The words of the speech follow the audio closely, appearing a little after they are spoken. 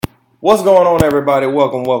What's going on, everybody?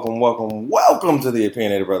 Welcome to the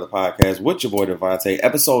Opinionated Brother Podcast with your boy Devontae,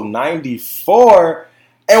 episode 94.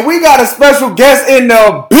 And we got a special guest in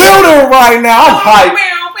the building right now. I'm hyped.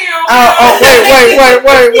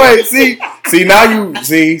 Wait. See, now you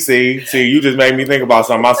you just made me think about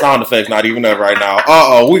something. My sound effect's not even up right now.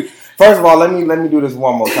 First of all, let me do this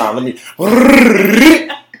one more time. Let me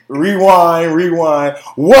rewind.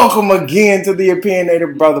 Welcome again to the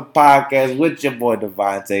Opinionated Brother Podcast with your boy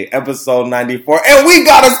Devontae, episode 94. And we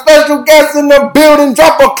got a special guest in the building.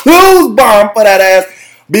 Drop a clues bomb for that ass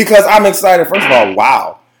because I'm excited. First of all,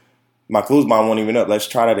 wow. My clues bomb won't even up. Let's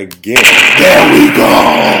try that again. There we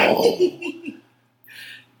go.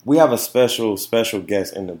 We have a special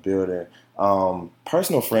guest in the building.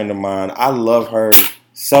 Personal friend of mine. I love her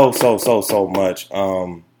so much.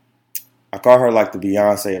 I call her like the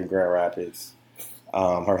Beyonce of Grand Rapids.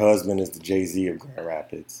 Her husband is the Jay-Z of Grand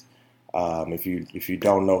Rapids. If you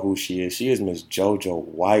don't know who she is Miss Jojo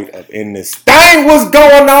White up in this thing. What's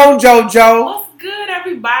going on, Jojo? What's good,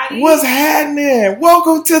 everybody? What's happening?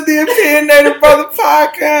 Welcome to the Opinionated Brother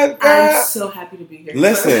Podcast, girl. I'm so happy to be here.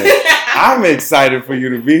 Listen, I'm excited for you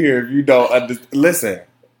to be here. If you don't understand, listen.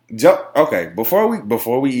 Okay,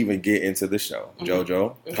 before we even get into the show,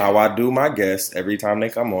 Jojo, how I do my guests every time they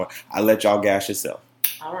come on, I let y'all gas yourself.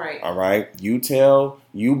 All right. You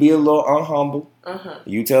be a little unhumble.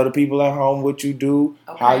 You tell the people at home what you do,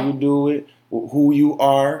 how you do it, who you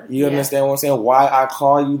are. You understand what I'm saying? Why I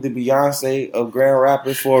call you the Beyonce of Grand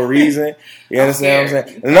Rapids for a reason. You understand what I'm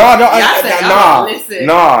saying? No. Listen.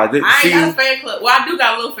 I ain't got a fan club. Well, I do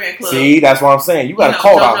got a little fan club. See, that's what I'm saying. You got a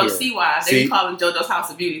cult out here. JoJo CY. They be calling JoJo's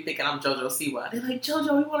House of Beauty thinking I'm JoJo CY. They're like,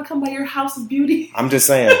 JoJo, we want to come by your House of Beauty. I'm just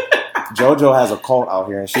saying. JoJo has a cult out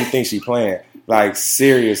here and she thinks she playing. Like,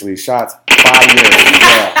 seriously, shots 5 years.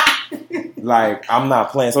 Yeah. Like, I'm not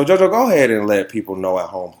playing. So, Jojo, go ahead and let people know at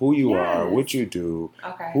home who you are, what you do,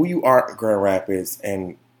 who you are at Grand Rapids,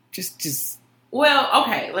 and just... Well,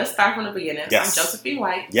 okay, let's start from the beginning. Yes. I'm Josephine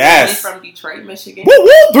White. Yes. I'm from Detroit, Michigan. Woo!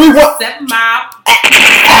 7 Mile.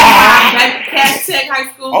 Cass Tech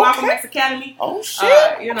High School, Malcolm X Academy. Oh, shit.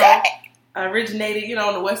 I originated,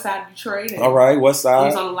 on the west side of Detroit. And all right, west side. I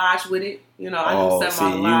was on the lodge with it. I knew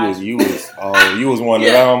 7 Mile Lodge. You was one of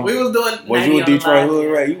them. We was doing. Was you a Detroit hood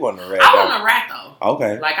rat? You wasn't a rat. I wasn't a rat though.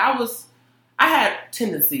 Okay. Like I had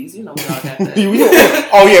tendencies. We all got that. We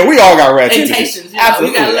all got rat tendencies.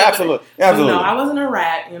 Absolutely. I wasn't a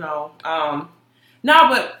rat. No,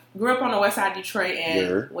 but grew up on the west side of Detroit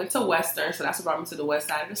and went to Western, so that's what brought me to the west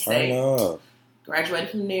side of the state. Graduated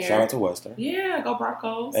from there. Shout out to Western. Yeah, go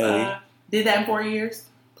Broncos. Hey. Did that in 4 years.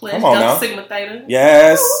 Come on now. Sigma Theta.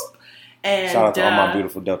 Yes. And, shout out to all my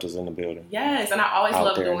beautiful deltas in the building. Yes, and I always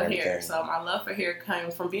loved doing hair. So my love for hair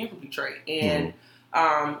came from being from Detroit. And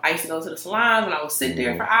I used to go to the salons and I would sit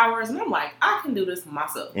there for hours. And I'm like, I can do this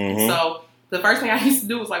myself. So the first thing I used to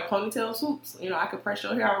do was like ponytail swoops. I could press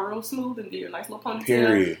your hair out real smooth and get your nice little ponytail.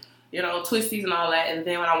 Period. Twisties and all that. And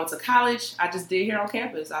then when I went to college, I just did hair on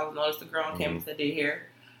campus. I was known as the girl on campus that did hair.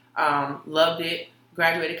 Loved it.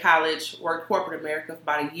 Graduated college, worked corporate America for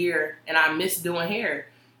about a year, and I missed doing hair.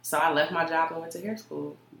 So I left my job and went to hair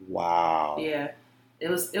school. Wow. Yeah. It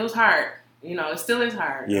was hard. It still is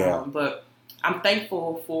hard. Yeah. But I'm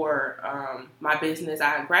thankful for my business.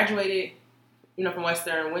 I graduated, from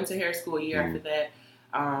Western, went to hair school a year after that.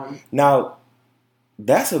 Now,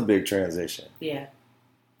 that's a big transition. Yeah.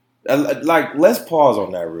 Let's pause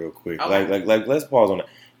on that real quick. Okay. Let's pause on that.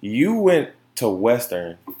 You went to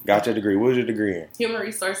Western, got your degree. What was your degree in? Human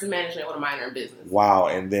Resources Management with a minor in business. Wow.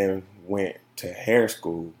 And then went to hair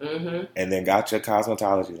school and then got your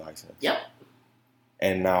cosmetology license. Yep.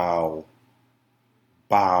 And now,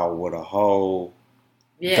 with a whole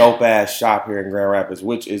dope-ass shop here in Grand Rapids,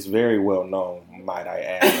 which is very well known, might I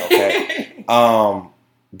add, okay?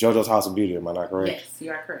 Jojo's House of Beauty, am I not correct? Yes,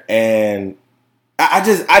 you are correct. And I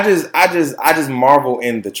just marvel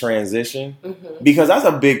in the transition because that's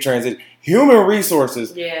a big transition. Human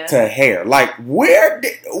resources to hair. Like where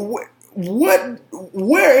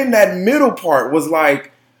in that middle part was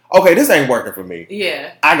like, okay, this ain't working for me.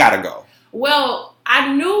 Yeah, I gotta go. Well,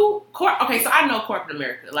 I knew so I know corporate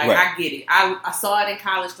America. Like I get it. I saw it in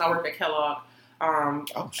college because I worked at Kellogg.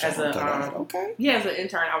 As an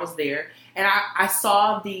intern, I was there, and I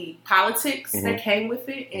saw the politics that came with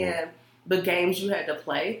it and the games you had to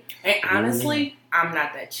play. And honestly, I'm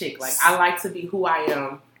not that chick. Like I like to be who I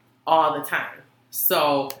am all the time.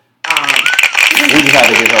 So we just have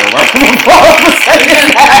to get her right.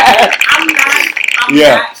 I'm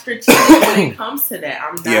not strategic when it comes to that.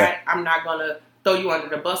 I'm not gonna throw you under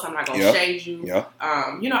the bus. I'm not going to shade you. Yeah.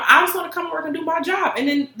 I was going to come to work and do my job. And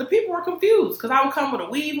then the people were confused because I would come with a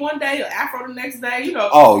weave one day, an afro the next day.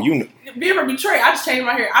 Oh, Being a betrayed, I just changed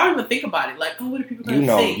my hair. I don't even think about it. Like, what are people going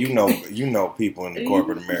to think? You know people in the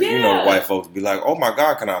corporate America. Yeah. You know white folks be like, oh my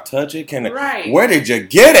God, can I touch it? Right. Where did you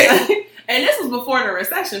get it? And this was before the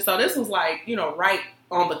recession. So this was like, right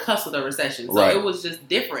on the cusp of the recession. So it was just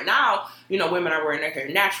different. Now, women are wearing their hair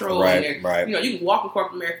natural. Right, and right. You can walk in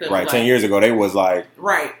corporate America. Right. 10 years ago, they was like,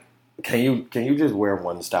 right. Can you just wear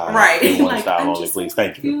one style? Right. One style only, please.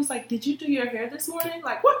 Thank you. He was like, did you do your hair this morning?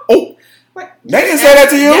 Like, what? Oh. Like, they didn't say that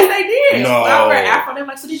to you? Yes, they did. No. When I wear afro, they're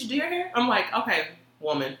like, so did you do your hair? I'm like, okay,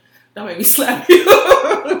 woman, don't make me slap you.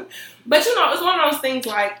 But, it's one of those things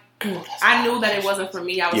like, I knew that it wasn't for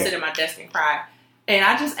me. I would sit at my desk and cry. And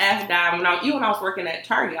I just asked God, when I was working at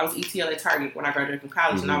Target, I was ETL at Target when I graduated from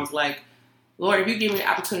college, mm-hmm. and I was like, Lord, if you give me the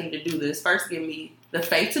opportunity to do this, first give me the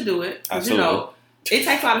faith to do it. Because, it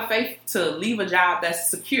takes a lot of faith to leave a job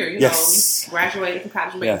that's secure. You graduated from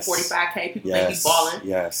college, making $45K. People think you balling.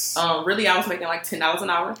 Yes. Really, I was making like $10 an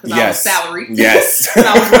hour because I was salaried. Yes. And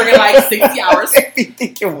I was working like 60 hours.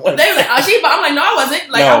 They were like, oh, she, but I'm like, no, I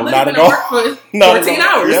wasn't. Like, I was literally going to work for 14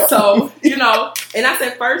 hours. Yep. So, and I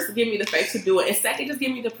said, first, give me the faith to do it. And second, just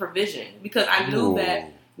give me the provision. Because I knew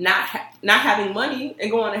that not having money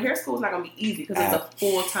and going to hair school is not going to be easy because it's a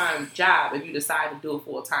full-time job if you decide to do it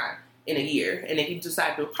full-time in a year. And if you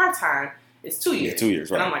decide to do it part-time, it's 2 years. Yeah, 2 years,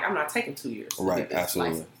 right. And I'm like, I'm not taking 2 years. Right,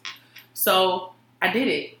 absolutely. License. So I did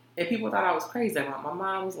it. And people thought I was crazy. My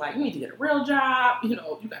mom was like, you need to get a real job. You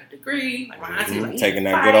got a degree. Like, my auntie was like, taking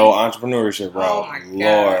that good old entrepreneurship route. Oh, my God.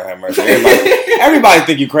 Lord have mercy. Everybody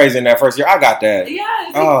think you crazy in that first year. I got that.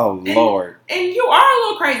 Yeah. Oh, Lord. And you are a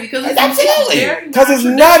little crazy because it's absolutely because it's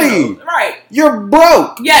nutty. Right. You're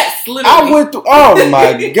broke. Yes, literally. I went through. Oh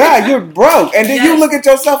my God, you're broke, and then you look at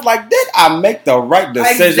yourself like, did I make the right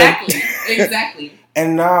decision? Exactly.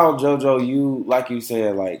 And now, Jojo, you like you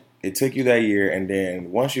said, like it took you that year, and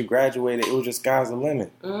then once you graduated, it was just sky's the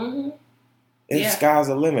limit. Mm-hmm. It's sky's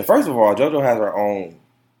the limit. First of all, Jojo has her own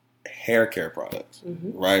hair care products,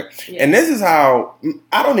 right? Yeah. And this is how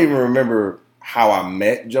I don't even remember how I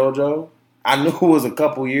met Jojo. I knew it was a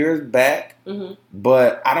couple years back,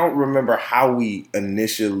 but I don't remember how we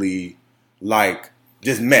initially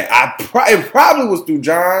just met. It probably was through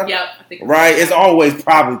John. Yep, I think right. It's always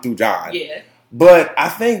probably through John. Yeah. But I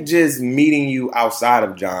think just meeting you outside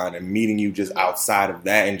of John and meeting you just outside of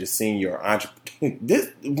that and just seeing your entrepreneur.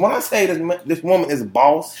 When I say this woman is a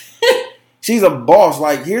boss, she's a boss.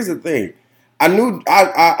 Like, here's the thing.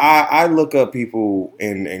 I look up people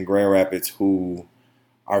in Grand Rapids who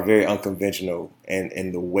are very unconventional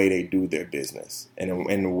in the way they do their business and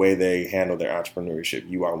in the way they handle their entrepreneurship.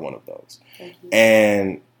 You are one of those. Thank you.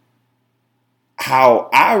 And how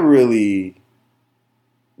I really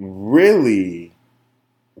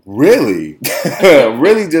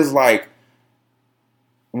just like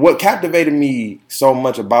what captivated me so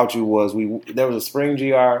much about you was there was a spring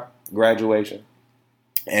GR graduation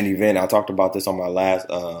and event. I talked about this on my last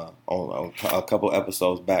on a couple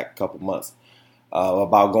episodes back, a couple months.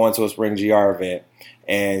 About going to a spring GR event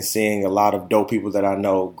and seeing a lot of dope people that I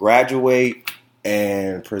know graduate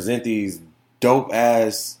and present these dope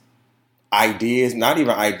ass ideas, not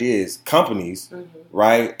even ideas, companies,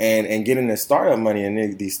 right? And getting the startup money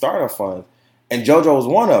and these startup funds. And Jojo was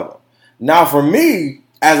one of them. Now, for me,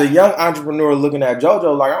 as a young entrepreneur looking at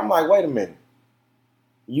Jojo, I'm like, wait a minute,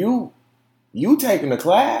 you taking the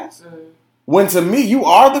class? When to me, you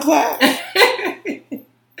are the class.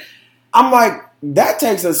 I'm like, that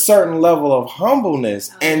takes a certain level of humbleness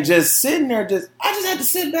and just sitting there, I just had to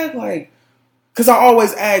sit back because I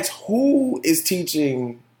always ask, who is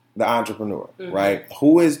teaching the entrepreneur, right?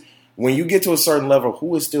 When you get to a certain level,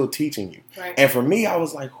 who is still teaching you? Right. And for me, I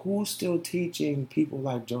was like, who's still teaching people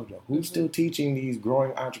like Jojo? Who's still teaching these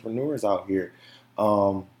growing entrepreneurs out here?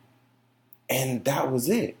 And that was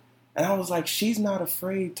it. And I was like, she's not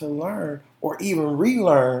afraid to learn or even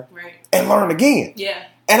relearn and learn again. Yeah.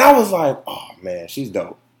 And I was like, oh, man, she's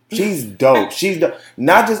dope. She's dope. She's dope.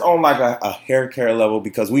 Not just on a hair care level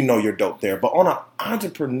because we know you're dope there, but on an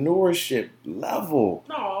entrepreneurship level.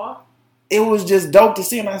 Aww. It was just dope to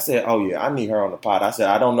see. And I said, oh, yeah, I need her on the pod. I said,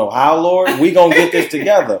 I don't know how, Lord. We going to get this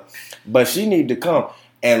together. But she need to come.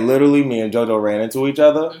 And literally, me and Jojo ran into each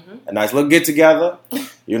other. A nice little get together.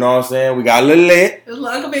 You know what I'm saying? We got a little lit. A little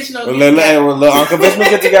unconventional. A little unconventional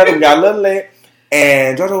get together. We got a little lit.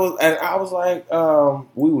 And Jojo I was like,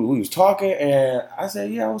 we was talking, and I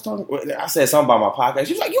said, yeah, I was talking. I said something about my podcast.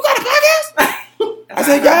 She was like, you got a podcast? I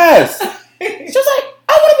said, yes. She was like,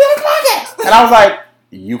 I want to be on the podcast. And I was like,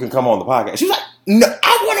 you can come on the podcast. She was like, no,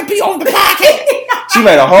 I want to be on the podcast. She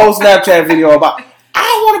made a whole Snapchat video about,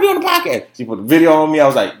 I want to be on the podcast. She put a video on me. I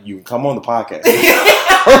was like, you can come on the podcast.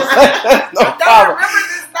 No problem.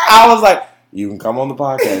 I was like, you can come on the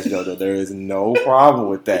podcast, Jojo. There is no problem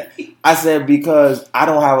with that. I said, because I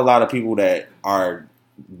don't have a lot of people that are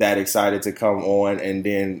that excited to come on and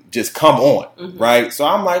then just come on, right? So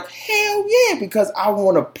I'm like, hell yeah, because I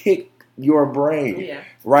want to pick your brain,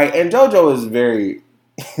 right? And Jojo is very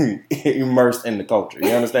immersed in the culture. You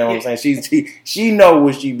understand what I'm saying? She know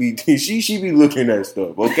what she be looking at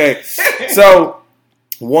stuff. Okay, so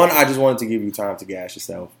one, I just wanted to give you time to gas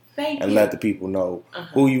yourself and let the people know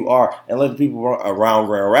who you are, and let the people around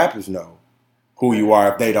Grand Rapids know who you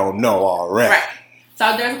are if they don't know already. Right.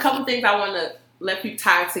 So there's a couple things I want to let people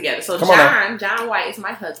tie together. So John White is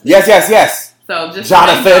my husband. Yes. So just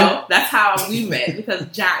Jonathan. So you know, that's how we met, because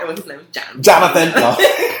his name is John. Jonathan.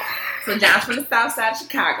 So John's from the south side of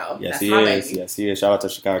Chicago. Yes, that's he my is. baby. Yes, he is. Shout out to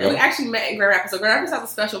Chicago. And we actually met in Grand Rapids. So Grand Rapids has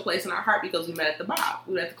a special place in our heart because we met at the bar.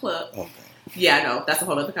 We met at the club. Okay. Yeah, I know. That's a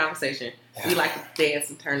whole other conversation. We like to dance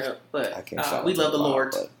and turn up, but we love the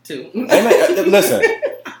Lord too. Amen. Listen,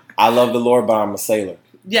 I love the Lord, but I'm a sailor.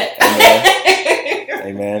 Yeah.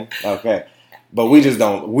 Amen. Okay. But we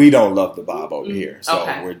don't love the Bob over here. So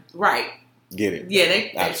we're right. Get it. Yeah,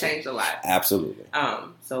 they changed a lot. Absolutely.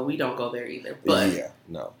 So we don't go there either. But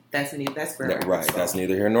no. That's great. Right. So. That's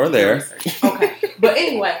neither here nor there. Okay. But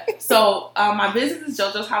anyway, so my business is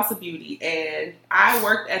Jojo's House of Beauty, and I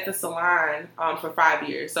worked at the salon for 5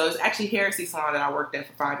 years. So it's actually Heresy Salon that I worked at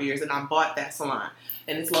for 5 years, and I bought that salon.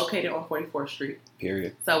 And it's located on 44th Street.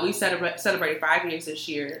 Period. So we celebrated 5 years this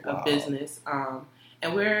year of business.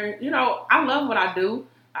 And we're, I love what I do.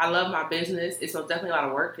 I love my business. It's definitely a lot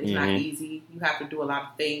of work. It's not easy. You have to do a lot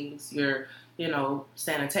of things. Your,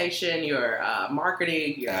 sanitation, your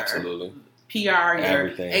marketing, your PR, your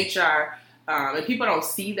everything. HR. And people don't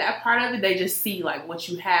see that part of it. They just see like what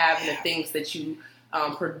you have and the things that you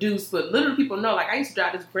produce. But little people know. Like I used to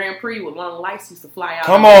drive this Grand Prix with one of the lights used to fly out.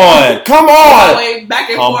 Come on! Way back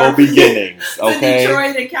and humble forth. Beginnings. Okay. To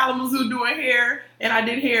Detroit and Kalamazoo doing hair, and I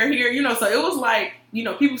did hair here. So it was like.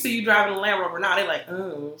 People see you driving a Land Rover now. They're like,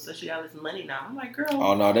 oh, so she got this money now. I'm like, girl.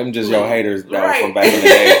 Oh, no, them just your haters from back in the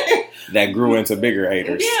day that grew into bigger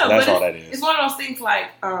haters. Yeah, that's all that is. It's one of those things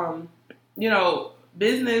like,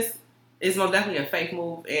 business is most definitely a faith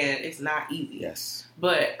move, and it's not easy. Yes.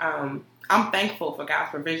 But I'm thankful for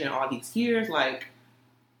God's provision all these years. Like,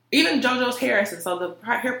 even JoJo's hair. So the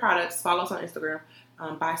hair products, follow us on Instagram.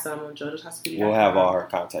 Buy some on Jojo's Hospitality. We'll have all her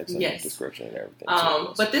contacts in the description and everything.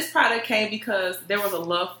 But this product came because there was a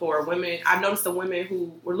love for women. I noticed the women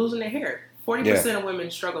who were losing their hair. 40% of women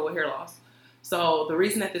struggle with hair loss. So the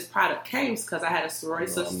reason that this product came is because I had a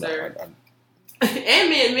sorority sister. And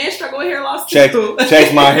men struggle with hair loss too.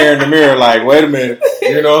 Check my hair in the mirror like, wait a minute.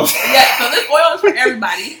 Yeah, so this oil is for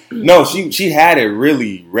everybody. No, she had it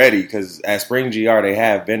really ready because at Spring GR they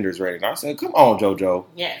have vendors ready. And I said, come on, JoJo.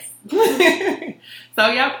 Yes. So,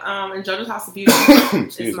 and JoJo's House of Beauty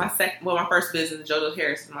is my my first business. JoJo's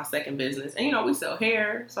Hair is my second business. And, we sell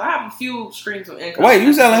hair. So, I have a few streams of income. Wait,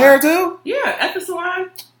 you selling hair too? Yeah, at the salon.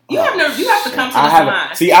 You have to come to the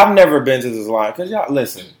salon. See, I've never been to the salon because y'all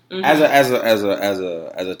listen. As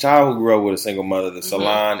a child who grew up with a single mother, the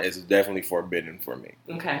salon is definitely forbidden for me.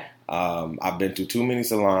 Okay. I've been to too many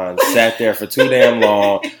salons, sat there for too damn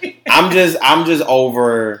long. I'm just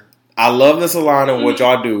over. I love the salon and what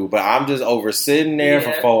y'all do, but I'm just over sitting there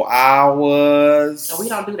for 4 hours. No, we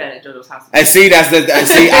don't do that at JoJo's House. And see,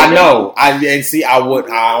 I know. I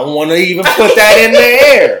don't want to even put that in the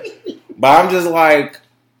air. But I'm just like,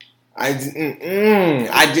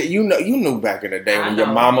 you knew back in the day when your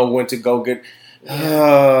mama went to go get,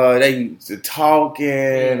 they used to talking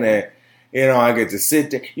and, I get to sit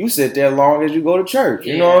there. You sit there long as you go to church.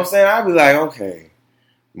 You know what I'm saying? I'd be like, okay.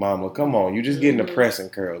 Mama, come on. You just getting the press and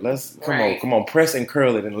curl. Come on, press and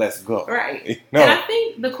curl it and let's go. Right. And I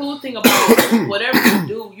think the cool thing about whatever you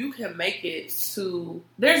do, you can make it to,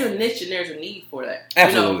 there's a niche and there's a need for that.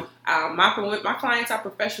 Absolutely. My clients are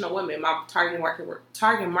professional women. My target market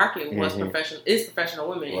was professional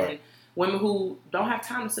women and women who don't have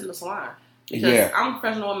time to sit in the salon. Because I'm a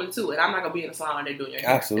professional woman too, and I'm not going to be in the salon when they're doing your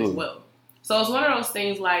hair as well. So it's one of those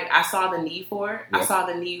things like I saw the need for it. I saw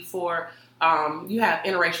the need for you have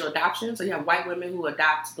interracial adoption, so you have white women who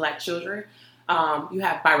adopt black children. You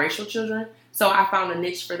have biracial children, so I found a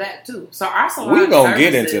niche for that too. So our salon, we're gonna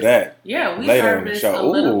get into that. Yeah, we service a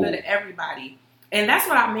little bit of everybody, and that's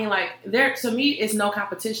what I mean. Like to me, it's no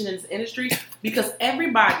competition in this industry because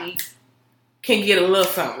everybody can get a little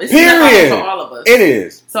something. It's Period. for all of us. It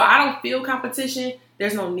is. So I don't feel competition.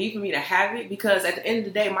 There's no need for me to have it because at the end of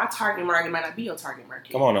the day, my target market might not be your target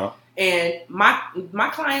market. Come on now. And my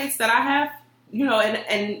clients that I have,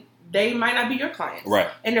 and they might not be your clients. Right.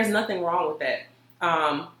 And there's nothing wrong with that.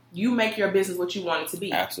 You make your business what you want it to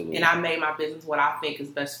be. Absolutely. And I made my business what I think is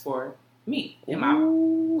best for me and my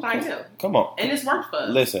clientele. Come on. And it's worked for us.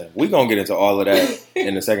 Listen, we're going to get into all of that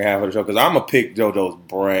in the second half of the show because I'm going to pick JoJo's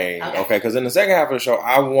brain. Okay? Because in the second half of the show,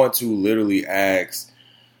 I want to literally ask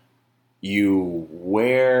you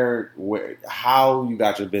how you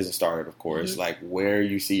got your business started, of course, like where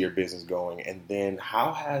you see your business going, and then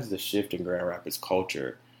how has the shift in Grand Rapids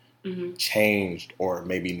culture changed or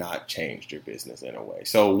maybe not changed your business in a way.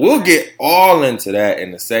 So we'll get all into that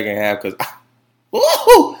in the second half because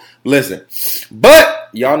listen, but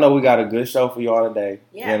y'all know we got a good show for y'all today.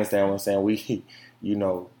 Yeah. You understand what I'm saying?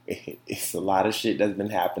 It's a lot of shit that's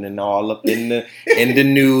been happening all up in the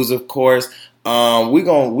news, of course. We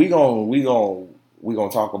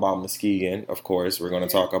gonna talk about Muskegon, of course. We're gonna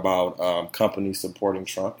talk about companies supporting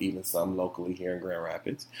Trump, even some locally here in Grand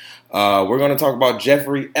Rapids. We're gonna talk about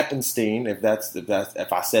Jeffrey Epstein,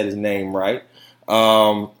 if I said his name right.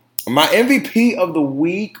 My MVPs of the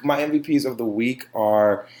week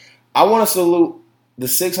are, I want to salute the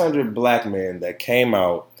 600 black men that came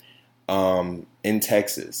out in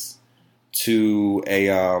Texas to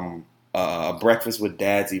a Breakfast with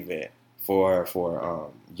Dads event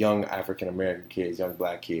for young African American kids, young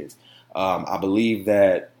black kids. I believe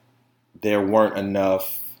that there weren't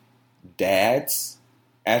enough dads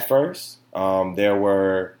at first. There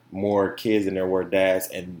were more kids than there were dads,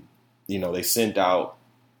 and they sent out,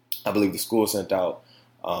 I believe the school sent out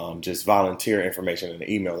just volunteer information in the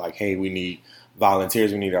email, like, hey, we need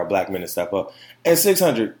volunteers, we need our black men to step up. And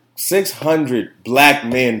 600 black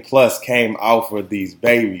men plus came out for these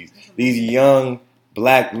babies, these young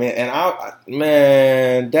black men,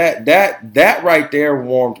 and that right there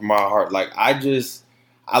warmed my heart. Like I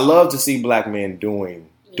love to see black men doing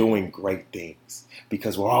great things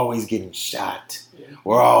because we're always getting shot,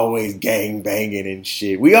 we're always gang banging and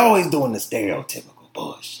shit. We always doing the stereotypical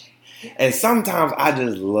bullshit, and sometimes I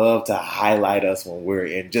just love to highlight us when we're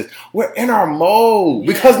in our mode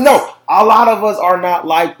because a lot of us are not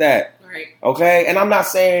like that. Right. Okay, and I'm not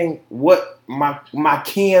saying what. My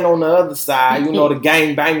kin on the other side, the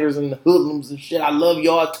gang bangers and the hoodlums and shit. I love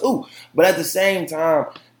y'all too. But at the same time,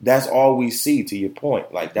 that's all we see, to your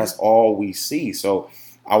point. Like, that's all we see. So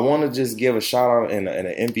I want to just give a shout out and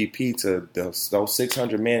an MVP to those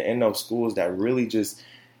 600 men in those schools that really just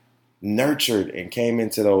nurtured and came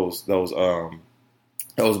into those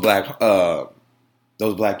black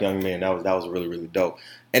young men. That was really, really dope.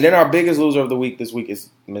 And then our biggest loser of the week this week is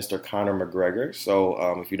Mr. Conor McGregor.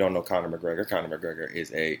 So if you don't know Conor McGregor is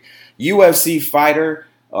a UFC fighter,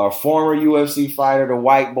 a former UFC fighter, the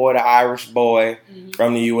white boy, the Irish boy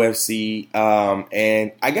from the UFC.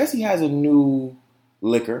 And I guess he has a new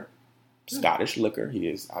liquor, Scottish liquor.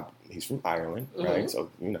 He's from Ireland, right? So,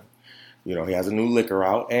 he has a new liquor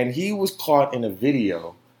out. And he was caught in a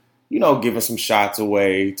video, giving some shots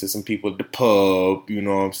away to some people at the pub, you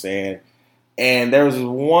know what I'm saying? And there was this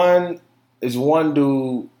one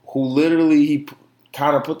dude who literally, he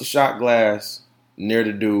kind of put the shot glass near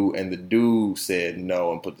the dude, and the dude said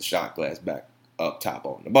no and put the shot glass back up top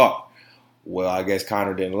on the bar. Well, I guess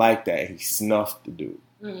Conor didn't like that. He snuffed the dude.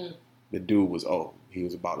 Mm-hmm. The dude was old. He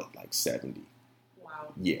was about like 70.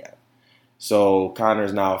 Wow. Yeah. So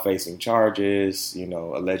Conor's now facing charges,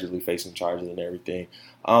 allegedly facing charges and everything.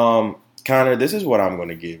 Conor, this is what I'm going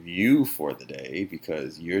to give you for the day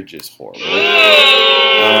because you're just horrible.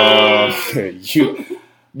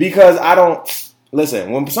 Because I don't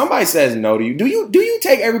listen. When somebody says no to you, do you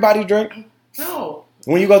take everybody's drink? No.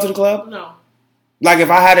 When you go to the club? No. Like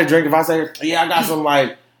if I had a drink, if I say, yeah, I got some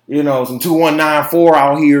some 2194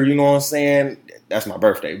 out here, you know what I'm saying? That's my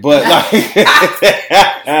birthday, but like, you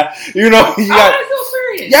got. I feel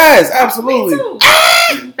serious. Yes, absolutely. Me too.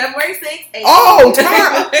 February 6th. Oh,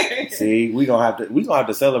 time. See, we gonna have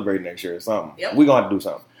to celebrate next year or something. Yep. We gonna have to do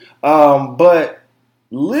something. But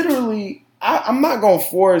literally, I'm not gonna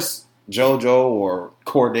force JoJo or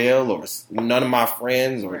Cordell or none of my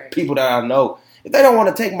friends or people that I know. If they don't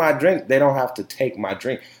want to take my drink, they don't have to take my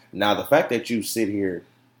drink. Now, the fact that you sit here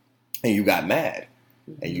and you got mad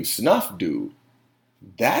and you snuffed, dude.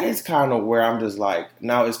 That is kind of where I'm just like,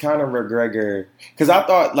 now it's kind of McGregor, because I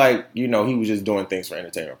thought he was just doing things for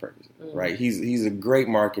entertainment purposes, right? He's a great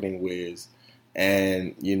marketing whiz,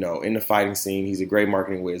 and in the fighting scene, he's a great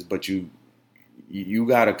marketing whiz. But you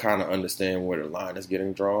got to kind of understand where the line is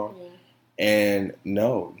getting drawn, and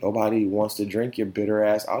no, nobody wants to drink your bitter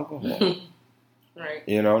ass alcohol. Right.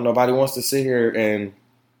 You know, nobody wants to sit here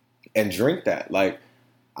and drink that. Like,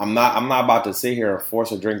 I'm not about to sit here and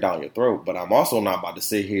force a drink down your throat, but I'm also not about to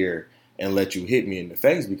sit here and let you hit me in the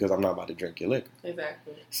face because I'm not about to drink your liquor.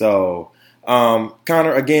 Exactly. So,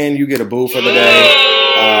 Connor, again, you get a boo for the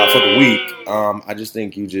day, for the week. I just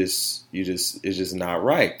think it's just not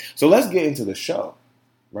right. So let's get into the show,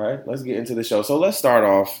 right? Let's get into the show. So let's start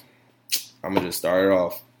off. I'm gonna just start it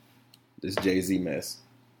off. This Jay-Z mess.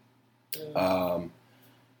 Jojo,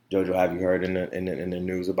 have you heard in the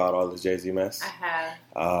news about all this Jay-Z mess? I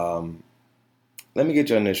have. Let me get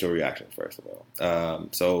your initial reaction first of all.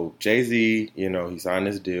 So Jay-Z, you know, he signed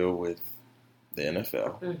this deal with the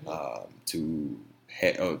NFL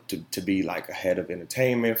to be like a head of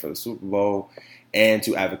entertainment for the Super Bowl and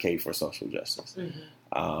to advocate for social justice.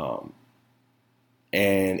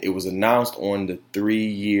 And it was announced on the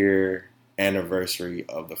 3-year anniversary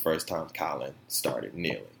of the first time Colin started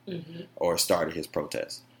kneeling or started his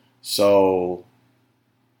protest. So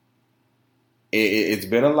it's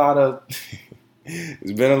been a lot of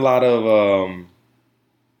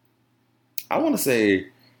I want to say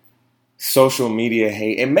social media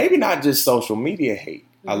hate, and maybe not just social media hate,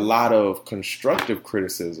 a lot of constructive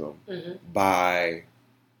criticism by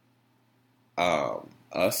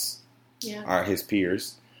us, his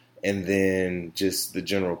peers, and then just the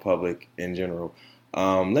general public in general.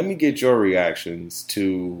 Let me get your reactions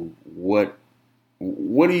to what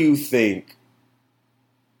do you think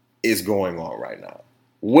is going on right now?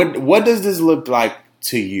 What does this look like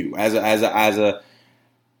to you as a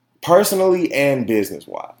personally and business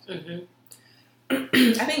wise?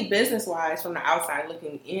 I think business wise, from the outside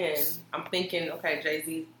looking in, I'm thinking, okay,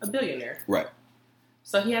 Jay-Z, a billionaire, right?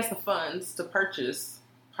 So he has the funds to purchase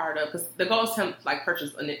part of, because the goal is him like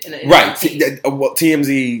purchase an right.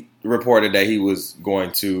 TMZ reported that he was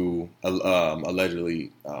going to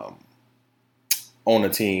allegedly own a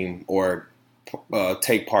team or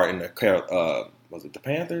take part in the was it the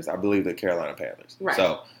Panthers? I believe the Carolina Panthers. Right.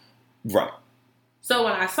 So, right. So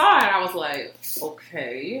when I saw it, I was like,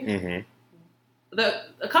 okay.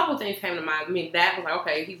 A couple of things came to mind. I mean, that was like,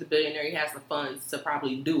 okay, he's a billionaire. He has the funds to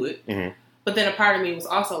probably do it. But then a part of me was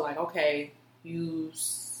also like, okay, you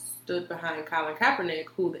stood behind Colin Kaepernick,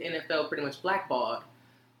 who the NFL pretty much blackballed,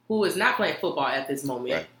 who is not playing football at this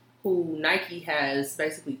moment, right. Who Nike has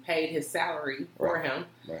basically paid his salary for him.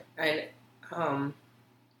 Right. And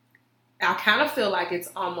I kind of feel like it's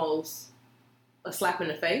almost a slap in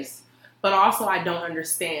the face, but also I don't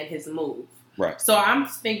understand his move. Right. So I'm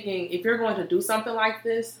thinking, if you're going to do something like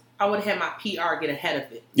this, I would have my PR get ahead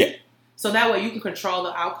of it. Yeah. So that way you can control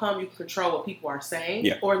the outcome, you can control what people are saying,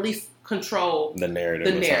 or at least control the narrative.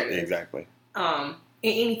 Exactly. In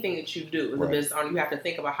anything that you do as a business owner, you have to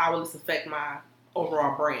think about how will this affect my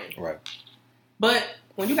overall brand. Right. But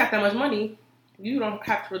when you got that much money, you don't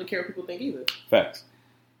have to really care what people think either. Facts.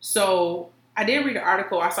 So I did read an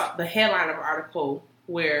article. I saw the headline of an article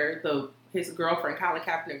where his girlfriend, Colin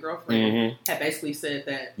Kaepernick's girlfriend, had basically said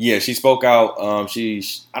that. Yeah, she spoke out. I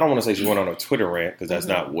don't want to say she went on a Twitter rant because that's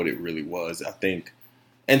not what it really was. I think,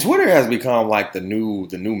 and Twitter has become like the new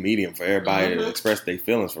medium for everybody to express their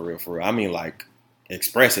feelings for real. I mean, like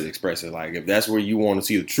express it. Like if that's where you want to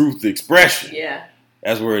see the truth, the expression. Yeah.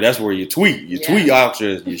 That's where you tweet. You tweet out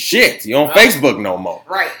your shit. You on Facebook no more.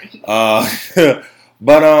 Right.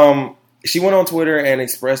 But she went on Twitter and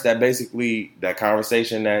expressed that basically that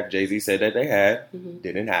conversation that Jay-Z said that they had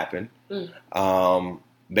didn't happen.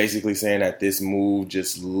 Basically saying that this move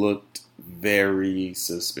just looked very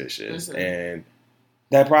suspicious, and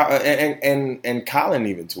that and Colin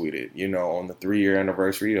even tweeted, you know, on the 3-year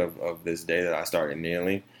anniversary of this day that I started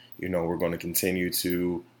kneeling, you know, we're going to continue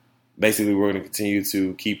to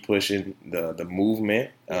keep pushing the movement.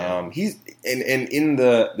 He's in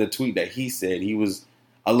the tweet that he said he was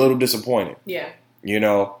a little disappointed. Yeah. You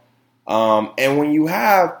know? And when you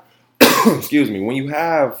have when you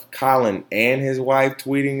have Colin and his wife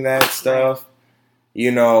tweeting that stuff,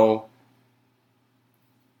 you know,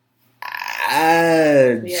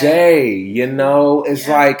 Jay, you know, it's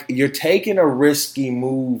like you're taking a risky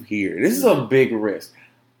move here. This is a big risk.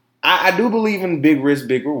 I do believe in big risk,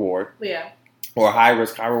 big reward. Yeah. Or high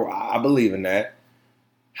risk, high reward. I believe in that.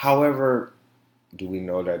 However, do we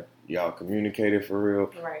know that y'all communicated for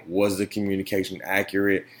real? Right. Was the communication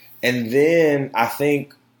accurate? And then I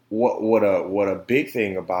think what a big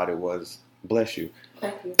thing about it was, bless you.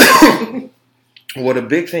 Thank you. What a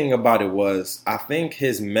big thing about it was, I think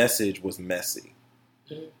his message was messy.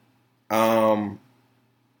 When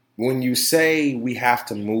you say we have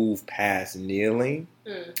to move past kneeling,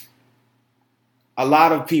 a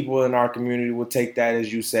lot of people in our community will take that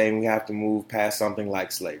as you saying we have to move past something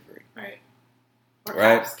like slavery. Right.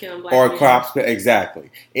 right? Cops killing black cops,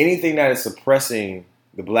 exactly. Anything that is suppressing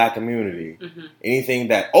the black community, anything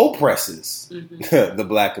that oppresses the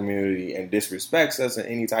black community and disrespects us in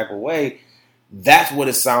any type of way, that's what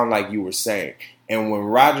it sounded like you were saying. And when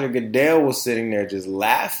Roger Goodell was sitting there just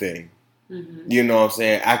laughing, you know what I'm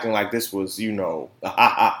saying, acting like this was, you know,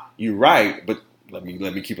 you're right, but let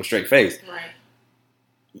me keep a straight face.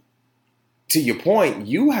 Right. To your point,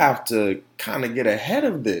 you have to kind of get ahead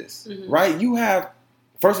of this, right? You have,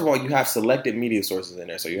 first of all, you have selected media sources in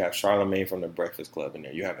there. So you have Charlamagne from the Breakfast Club in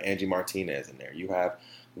there. You have Angie Martinez in there. You have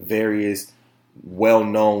various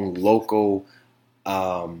well-known local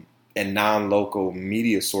and non-local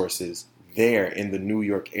media sources there in the New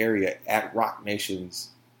York area at Roc Nation's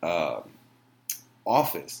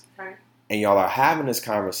office. Right. And y'all are having this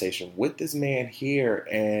conversation with this man here,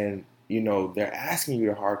 and, you know, they're asking you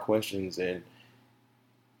the hard questions, and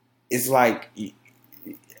it's like,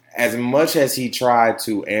 as much as he tried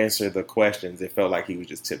to answer the questions, it felt like he was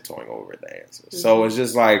just tiptoeing over the answers. So it's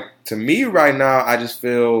just like, to me right now, I just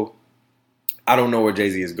feel, I don't know where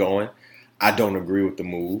Jay-Z is going. I don't agree with the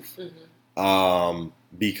move.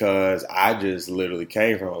 Because I just literally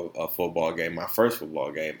came from a football game, my first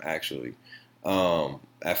football game, actually,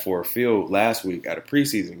 at Ford Field last week at a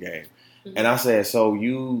preseason game. And I said, so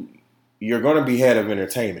you're going to be head of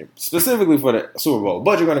entertainment, specifically for the Super Bowl,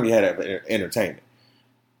 but you're going to be head of entertainment.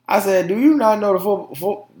 I said, do you not know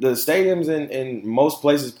the stadiums in most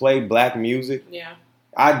places play black music? Yeah.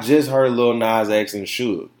 I just heard Lil Nas X and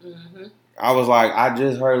Suge. I was like, I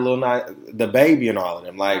just heard Lil Nas, the Baby and all of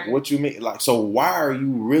them. Like, what you mean? Like, so why are you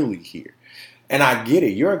really here? And I get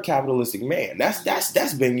it. You're a capitalistic man.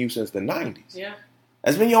 That's been you since the 90s. Yeah.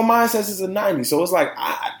 That's been your mindset since the 90s. So it's like,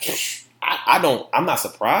 I'm not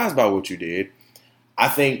surprised by what you did. I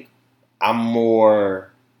think I'm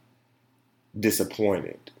more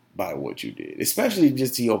disappointed by what you did, especially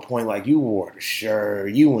just to your point. Like, you wore the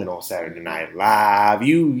shirt, you went on Saturday Night Live,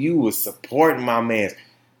 you was supporting my man.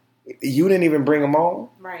 You didn't even bring him on,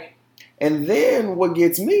 right? And then what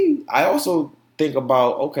gets me, I also think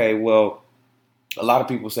about, okay, well, a lot of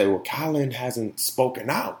people say, well, Colin hasn't spoken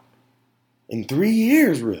out in 3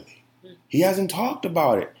 years, really. He hasn't talked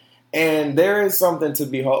about it. And there is something to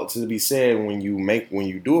be said when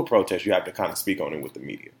you do a protest, you have to kind of speak on it with the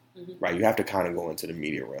media, right? You have to kind of go into the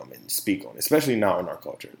media realm and speak on it, especially now in our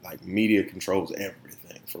culture. Like, media controls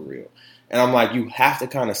everything, for real. And I'm like, you have to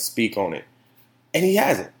kind of speak on it. And he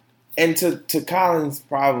hasn't. And to Colin's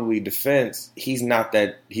probably defense, he's not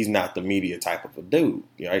the media type of a dude,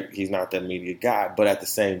 right? He's not that media guy. But at the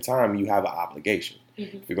same time, you have an obligation.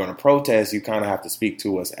 If you're going to protest, you kind of have to speak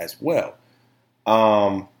to us as well.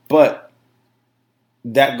 But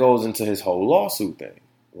that goes into his whole lawsuit thing,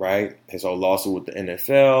 right? His whole lawsuit with the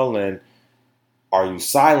NFL, and are you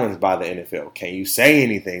silenced by the NFL? Can you say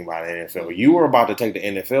anything by the NFL? You were about to take the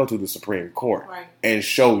NFL to the Supreme Court and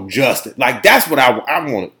show justice. Like, that's what I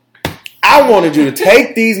wanted. I wanted you to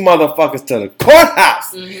take these motherfuckers to the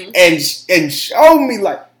courthouse and show me,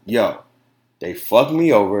 like, yo, they fucked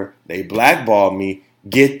me over. They blackballed me.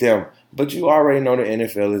 Get them. But you already know the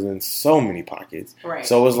NFL is in so many pockets. Right.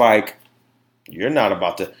 So it's like, you're not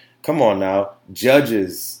about to, come on now.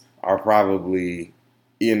 Judges are probably,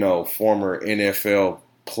 you know, former NFL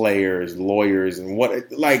players, lawyers, and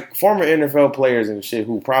former NFL players and shit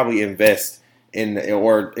who probably invest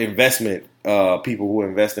or investment people who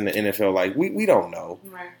invest in the NFL. Like, we don't know.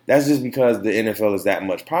 Right. That's just because the NFL is that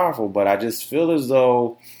much powerful. But I just feel as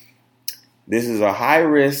though this is a high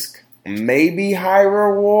risk, maybe high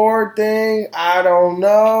reward thing. I don't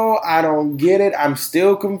know. I don't get it. I'm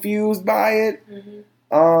still confused by it.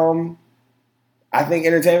 I think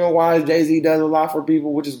entertainment wise, Jay-Z does a lot for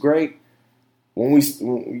people, which is great.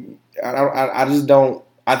 I just don't.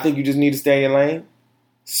 I think you just need to stay in your lane.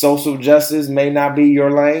 Social justice may not be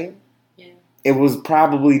your lane. Yeah. It was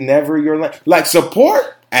probably never your lane. Like, support,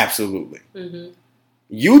 absolutely.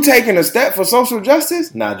 You taking a step for social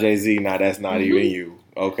justice? Nah, Jay-Z, nah, that's not even you.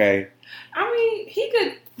 Okay. I mean, he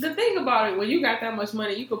could. The thing about it, when you got that much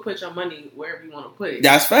money, you could put your money wherever you want to put it.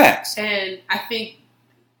 That's facts. And I think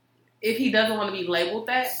if he doesn't want to be labeled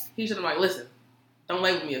that, he should have like, listen, don't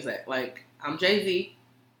label me as that. Like, I'm Jay-Z.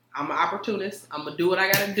 I'm an opportunist. I'm gonna do what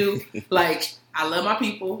I gotta do. Like, I love my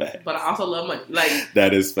people, but I also love money. Like,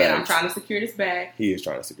 that is fact. And I'm trying to secure this bag. He is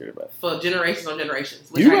trying to secure the bag for generations on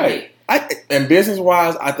generations. Which You're right. And business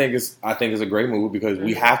wise, I think it's a great move because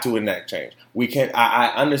we have to enact change. We can't. I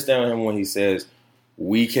understand him when he says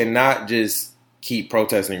we cannot just keep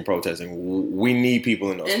protesting. We need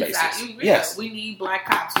people in those spaces. Yes, we need black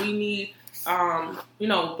cops. We need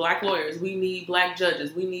black lawyers. We need black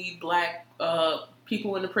judges. We need black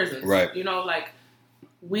people in the prisons. Right. Like,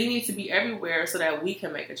 we need to be everywhere so that we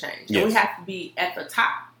can make a change. Yes. And we have to be at the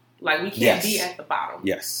top. Like, we can't be at the bottom.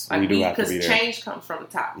 Yes, like, we do have to be there. Because change comes from the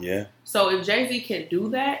top. Yeah. So if Jay-Z can do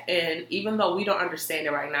that, and even though we don't understand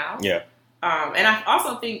it right now. Yeah. And I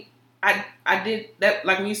also think I did that,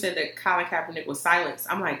 like when you said that Colin Kaepernick was silenced,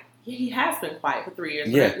 I'm like, yeah, he has been quiet for 3 years.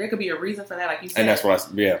 Yeah. There could be a reason for that, like you said. And that's what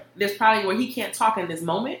There's probably where he can't talk in this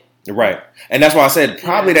moment. Right. And that's why I said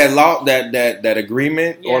probably that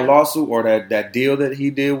agreement or lawsuit or that deal that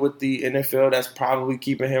he did with the NFL, that's probably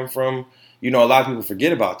keeping him from, a lot of people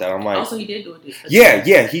forget about that. I'm like, also he did do it. Yeah.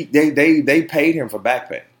 They paid him for back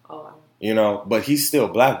pay. Oh. But he's still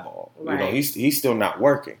blackballed. Right. He's still not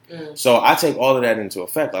working. So I take all of that into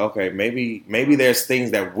effect. Like, okay, maybe there's things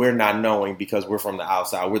that we're not knowing because we're from the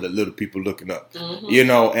outside. We're the little people looking up.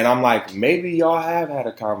 And I'm like, maybe y'all have had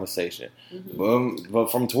a conversation. But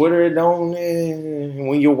from Twitter, it don't.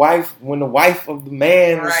 When the wife of the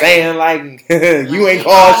man is saying like, you ain't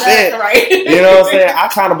called shit. Right. You know what I'm saying? I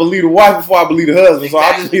kind of believe the wife before I believe the husband. So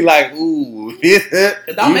I'll just be like, ooh.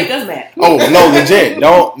 Don't make us mad. Oh no, legit.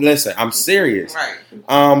 Don't listen. I'm serious. Right.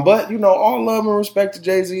 But all love and respect to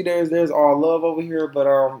Jay-Z. There's all love over here. But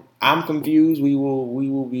I'm confused. We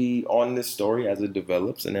will be on this story as it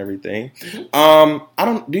develops and everything.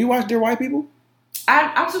 Do you watch Dear White People?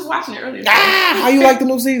 I was just watching it earlier. How you like the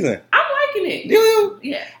new season? I'm liking it. Do you?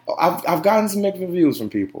 Yeah. I've gotten some mixed reviews from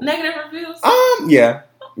people. Negative reviews? Yeah.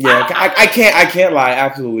 Yeah, I can't lie.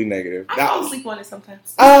 Absolutely negative. I fall asleep on it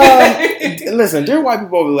sometimes. Listen, Dear White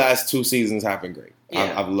People over the last 2 seasons have been great.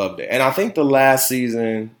 Yeah. I've loved it, and I think the last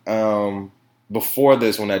season, before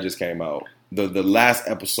this one that just came out, the last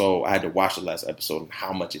episode, I had to watch the last episode and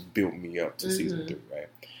how much it built me up to season 3, right?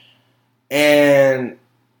 And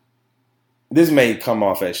this may come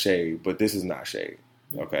off as shade, but this is not shade,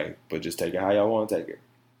 okay? But just take it how y'all want to take it.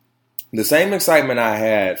 The same excitement I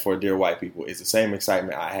had for Dear White People is the same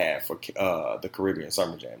excitement I had for the Caribbean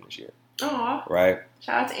Summer Jam this year. Aww. Right?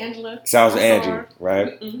 Shout out to Angela. Shout out to Angie,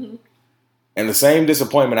 right? Mm-hmm. And the same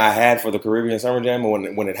disappointment I had for the Caribbean Summer Jam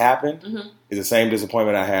when it happened is the same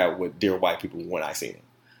disappointment I had with Dear White People when I seen it.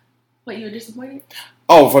 What, you were disappointed?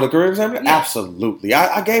 Oh, for the Caribbean Summer Jam? Yeah. Absolutely.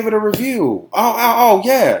 I gave it a review. Oh,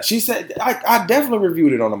 yeah. She said, I definitely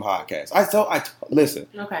reviewed it on the podcast. Listen,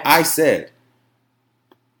 okay. I said,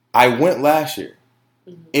 I went last year.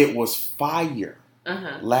 It was fire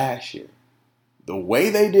last year. The way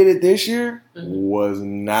they did it this year was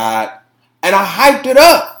not, and I hyped it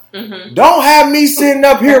up. Don't have me sitting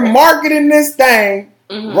up here marketing this thing,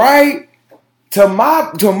 right? To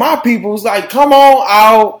my people's like, come on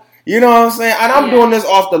out. You know what I'm saying? And I'm doing this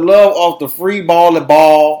off the love, off the free ball.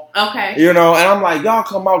 Okay. And I'm like, y'all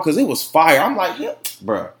come out because it was fire. I'm like, yeah,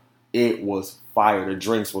 bruh, it was fire. The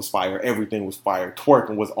drinks was fire. Everything was fire.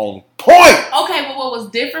 Twerking was on point. Okay, but what was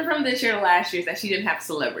different from this year to last year is that she didn't have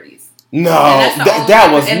celebrities. No, that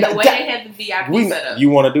was... And the way they had the VIP set up. You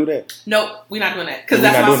want to do that? Nope, we're not doing that. Because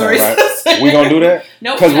that's my story. Right? We going to do that?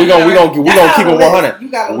 Nope. Because we gonna keep it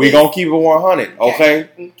 100. We going to keep it 100, okay?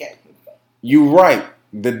 Okay. You right.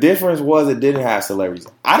 The difference was it didn't have celebrities.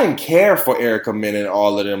 I didn't care for Erica Mena and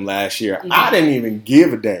all of them last year. I didn't even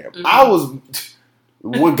give a damn.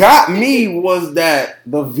 What got me was that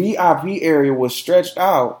the VIP area was stretched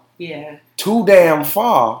out too damn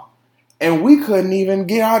far, and we couldn't even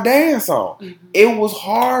get our dance on. It was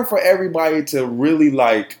hard for everybody to really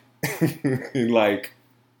like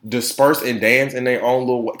disperse and dance in their own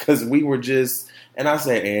little way, because we were just... And I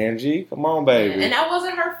said, Angie, come on, baby. Yeah, and that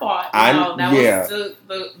wasn't her fault. That was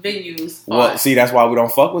the venue's fault. Well, see, that's why we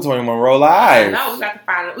don't fuck with 21 Roll Live. No, we got to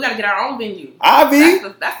find it. We got to get our own venue.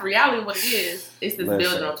 That's the reality of what it is. It's this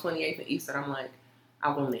building on 28th and Eastern. I'm like, I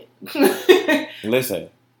want it. Listen,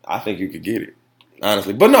 I think you could get it,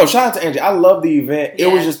 honestly. But no, shout out to Angie. I love the event. Yeah.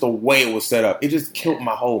 It was just the way it was set up. It just killed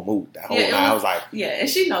my whole mood that whole night. I was like... Yeah, and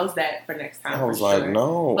she knows that for next time. I was like,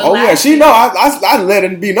 no. But yeah, she know. I let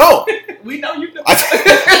it be known. We know you know. Y'all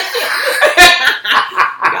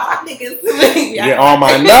niggas. Get on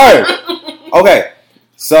my nerve. Okay,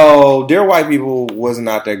 so Dear White People was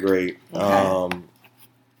not that great. Okay.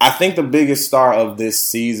 I think the biggest star of this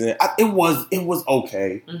season, it was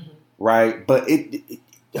okay, right? But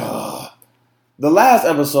the last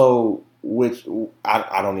episode, which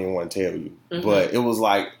I don't even want to tell you, but it was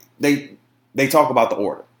like they talk about the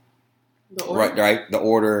order. The order? Right? The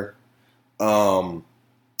order.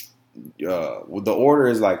 The order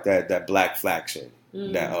is like that black faction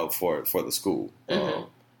that for the school.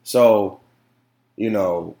 So,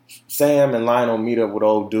 Sam and Lionel meet up with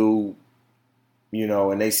old dude,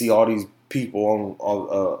 and they see all these people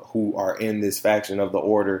on who are in this faction of the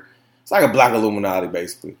order. It's like a black Illuminati,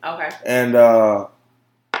 basically. Okay. And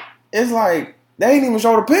it's like They didn't even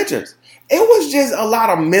show the pictures. It was just a lot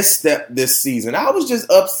of misstep this season. I was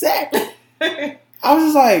just upset. I was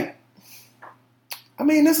just like, I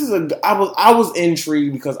mean, I was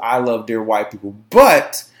intrigued because I love Dear White People,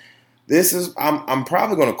 but this is, I'm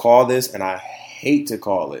probably going to call this, and I hate to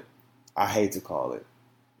call it.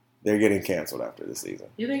 They're getting canceled after this season.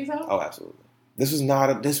 You think so? Oh, absolutely. This was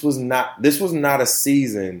not a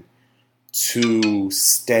season to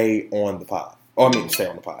stay on the pod. Stay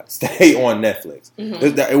on the pod. Stay on Netflix.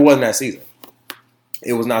 Mm-hmm. It wasn't that season.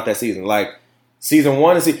 It was not that season. Like, season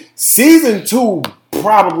 1 and season 2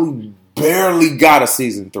 probably barely got a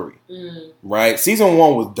season 3. Mm. Right? Season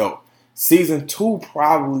 1 was dope. Season 2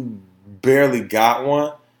 probably barely got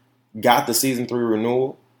one. Got the season 3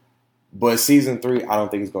 renewal. But season 3, I don't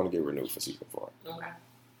think it's going to get renewed for season 4. Okay.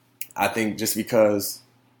 I think just because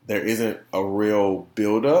there isn't a real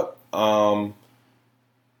build-up.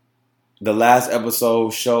 The last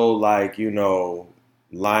episode showed, like, you know,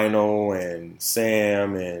 Lionel and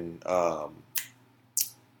Sam and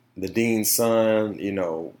the dean's son, you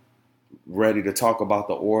know, ready to talk about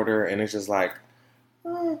the order. And it's just like,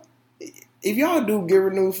 if y'all do get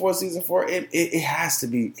renewed for season 4, it has to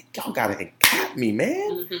be, y'all got to encap me,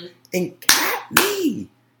 man. Mm-hmm. Encap me.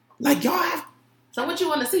 Like, y'all have. So what you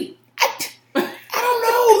want to see? I don't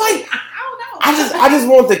know. Like, I just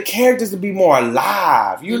want the characters to be more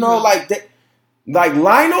alive. You know, like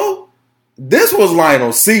Lionel, this was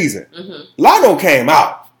Lionel's season. Mm-hmm. Lionel came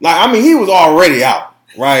out. Like, I mean, he was already out,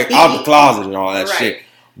 right? Out the closet and all that shit.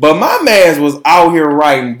 But my man was out here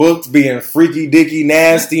writing books, being freaky, dicky,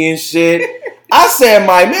 nasty and shit. I said,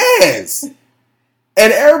 my mans.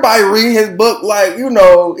 And everybody reading his book, like, you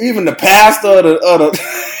know, even the pastor of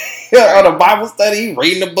the Bible study, he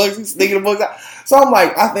reading the books, he's sneaking the books out. So I'm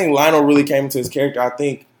like, I think Lionel really came into his character. I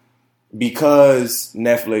think because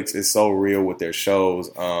Netflix is so real with their shows,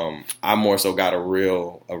 I more so got a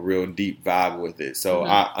real deep vibe with it. So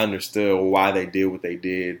I understood why they did what they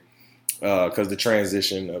did. Because the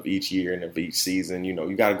transition of each year and of each season, you know,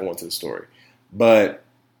 you got to go into the story. But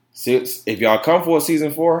if y'all come for a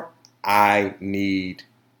season 4, I need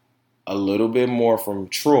a little bit more from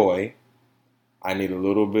Troy. I need a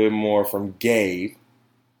little bit more from Gabe,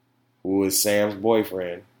 who is Sam's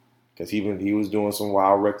boyfriend, because he was doing some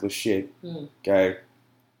wild, reckless shit. Okay,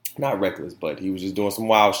 not reckless, but he was just doing some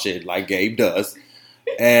wild shit like Gabe does.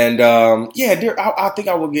 And I think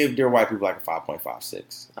I would give Dear White People like a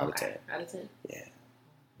 5.56 out of 10. Out of 10. Yeah.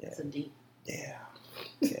 That's a deep. Yeah.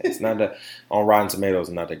 It's not that on Rotten Tomatoes.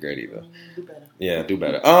 It's not that great either. Do better. Yeah, do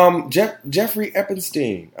better. Jeffrey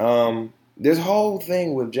Epstein. This whole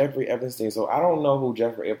thing with Jeffrey Epstein. So I don't know who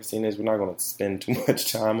Jeffrey Epstein is. We're not going to spend too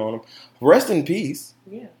much time on him. Rest in peace.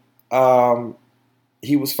 Yeah.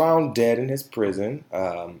 He was found dead in his prison.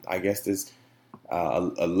 I guess this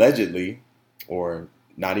allegedly, or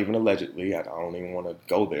not even allegedly. I don't even want to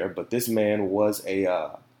go there. But this man was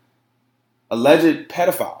a alleged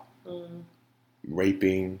pedophile.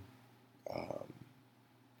 Raping,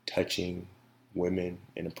 touching women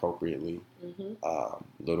inappropriately,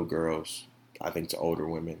 little girls, I think to older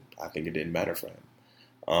women. I think it didn't matter for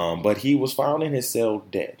him. But he was found in his cell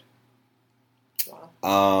dead.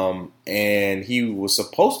 Wow. And he was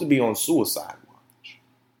supposed to be on suicide watch.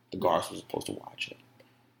 The guards were supposed to watch him.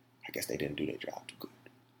 I guess they didn't do their job too good.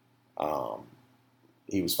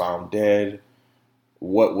 He was found dead.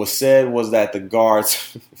 What was said was that the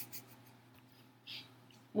guards...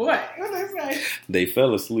 What? What did they say? They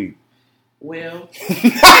fell asleep. Well,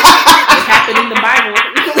 it happened in the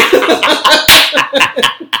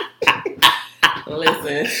Bible.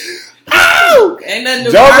 Listen. Oh! Ain't nothing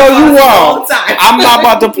to Jojo, you wrong. I'm not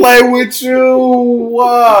about to play with you.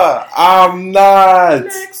 I'm not.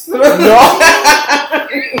 Next. No.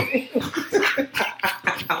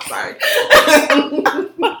 I'm sorry.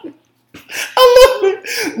 I love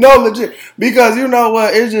it. No, legit. Because you know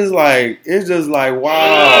what? It's just like,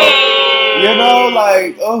 wow. You know,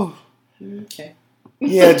 like, oh. Okay.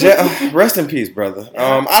 Yeah, rest in peace, brother.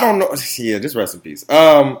 I don't know. Yeah, just rest in peace.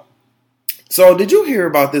 So did you hear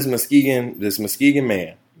about this Muskegon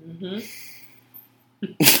man?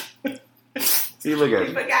 See, look at it.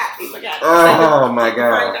 He forgot. Oh, my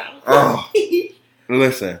God. Oh.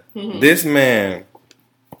 Listen, this man,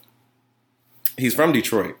 he's from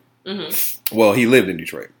Detroit. Well, he lived in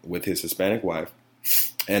Detroit with his Hispanic wife.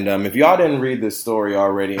 And if y'all didn't read this story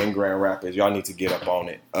already in Grand Rapids, y'all need to get up on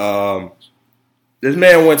it. This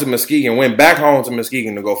man went to Muskegon, went back home to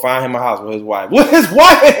Muskegon to go find him a house with his wife. With his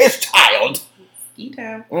wife and his child. Ski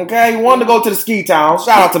town. Okay, he wanted to go to the ski town. Shout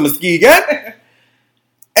out to Muskegon.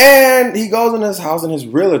 And he goes in his house and his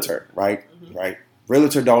realtor, right?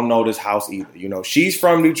 Realtor don't know this house either. You know, she's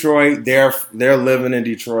from Detroit. They're living in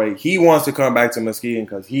Detroit. He wants to come back to Muskegon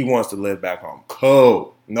because he wants to live back home.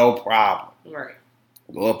 Cool. No problem. Right.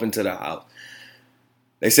 Go up into the house.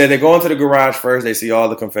 They said they go into the garage first. They see all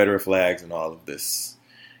the Confederate flags and all of this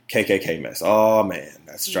KKK mess. Oh, man.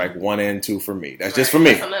 That's strike 1 and 2 for me. That's just for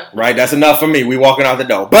me. Right? That's enough for me. We walking out the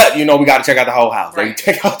door. But, you know, we got to check out the whole house. Right.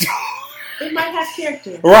 They check out the It might have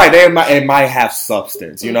character. Right. It might have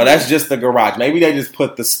substance. You know, that's just the garage. Maybe they just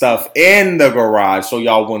put the stuff in the garage so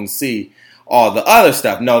y'all wouldn't see all the other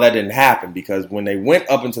stuff. No, that didn't happen because when they went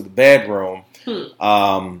up into the bedroom,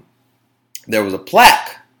 there was a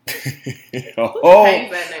plaque.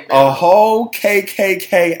 a whole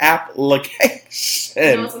KKK application.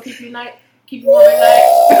 You know what's going to keep you warm at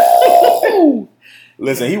night?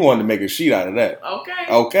 Listen, he wanted to make a sheet out of that.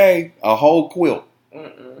 Okay. A whole quilt.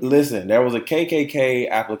 Listen, there was a KKK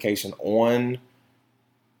application on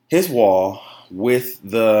his wall with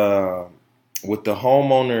the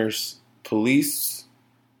homeowner's police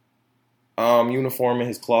uniform in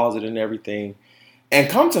his closet and everything. And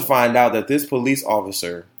come to find out that this police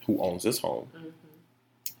officer who owns this home,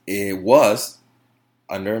 it was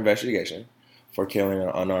under investigation for killing an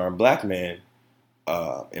unarmed black man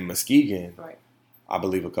in Muskegon, I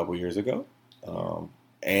believe a couple years ago.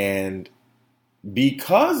 And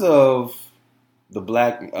because of the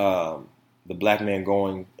black man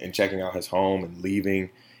going and checking out his home and leaving,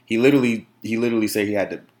 he literally said he had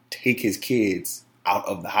to take his kids out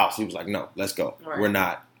of the house. He was like, "No, let's go. Right.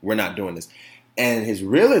 We're not doing this." And his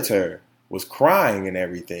realtor was crying and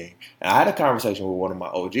everything. And I had a conversation with one of my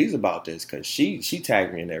OGs about this because she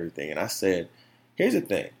tagged me and everything. And I said, "Here's the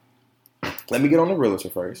thing. Let me get on the realtor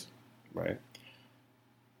first, right?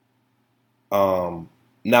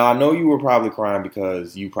 Now, I know you were probably crying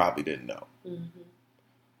because you probably didn't know.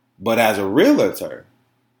 But as a realtor,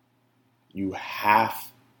 you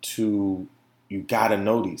got to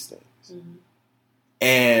know these things.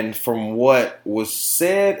 And from what was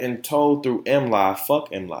said and told through MLive,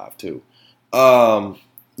 fuck MLive too.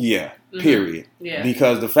 Period. Yeah.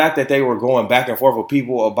 Because the fact that they were going back and forth with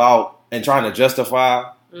people about and trying to justify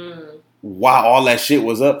why all that shit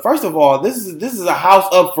was up. First of all, this is a house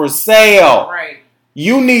up for sale. Right.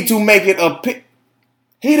 You need to make it a pick.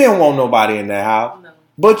 He didn't want nobody in that house. No.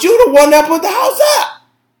 But you the one that put the house up.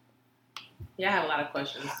 Yeah, I have a lot of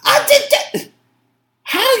questions. I did that.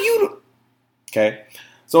 How you... Okay.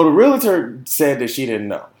 So the realtor said that she didn't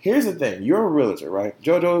know. Here's the thing. You're a realtor, right?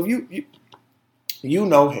 Jojo, if you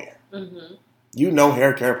know hair. You know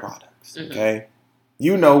hair care products. Okay?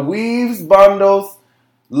 You know weaves, bundles,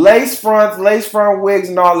 lace front wigs,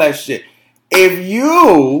 and all that shit. If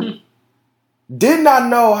you... did not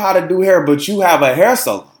know how to do hair, but you have a hair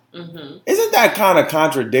salon. Isn't that kind of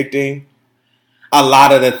contradicting a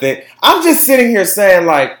lot of the things? I'm just sitting here saying,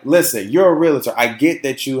 like, listen, you're a realtor. I get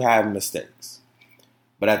that you have mistakes.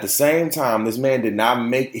 But at the same time, this man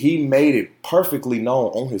he made it perfectly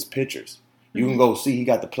known on his pictures. You can go see he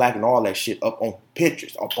got the plaque and all that shit up on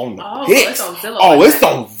pictures, up on the pics. So it's on Zillow. It's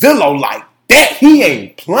on Zillow like that. He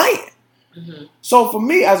ain't playing. So for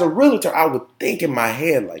me, as a realtor, I would think in my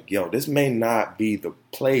head, like, yo, this may not be the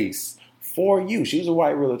place for you. She's a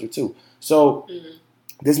white realtor too. So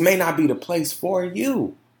this may not be the place for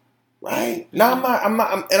you. Right? Now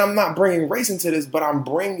I'm not bringing race into this, but I'm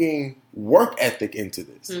bringing work ethic into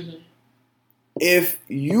this. If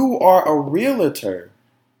you are a realtor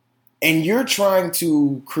and you're trying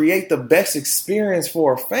to create the best experience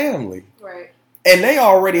for a family, right? And they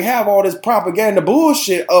already have all this propaganda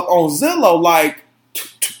bullshit up on Zillow, like,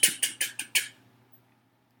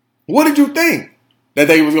 what did you think? That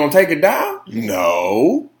they was going to take it down?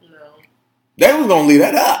 No. They was going to leave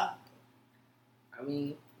that up. I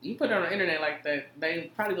mean, you put it on the internet like that, they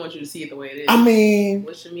probably want you to see it the way it is. I mean...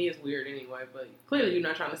 which to me is weird anyway, but clearly you're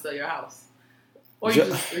not trying to sell your house. Or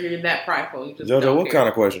you're that prideful. You just Jojo, what kind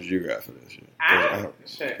of questions you got for this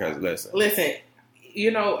shit? Listen, you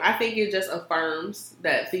know, I think it just affirms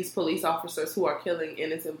that these police officers who are killing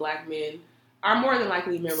innocent black men are more than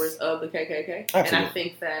likely members of the KKK. Absolutely. And I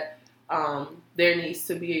think that there needs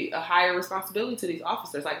to be a higher responsibility to these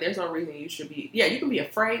officers. Like, there's no reason you should be... Yeah, you can be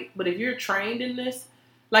afraid, but if you're trained in this...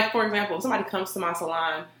 Like, for example, if somebody comes to my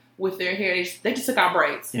salon with their hair, they just took out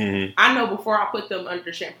braids. I know before I put them under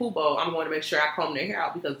the shampoo bowl, I'm going to make sure I comb their hair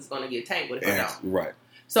out because it's going to get tangled if I don't. Right.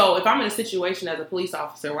 So if I'm in a situation as a police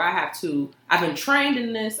officer where I've been trained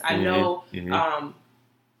in this, I know,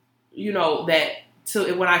 you know, that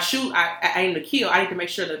when I shoot, I aim to kill. I need to make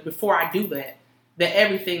sure that before I do that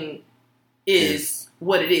everything is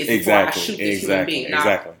what it is before I shoot this human being.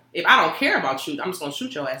 Now, if I don't care about you, I'm just going to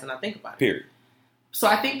shoot your ass and not think about it. Period. So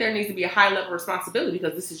I think there needs to be a high level of responsibility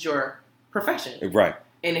because this is your profession. Right.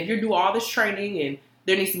 And if you do all this training and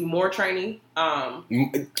there needs to be more training, and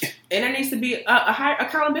there needs to be a higher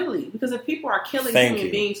accountability because if people are killing human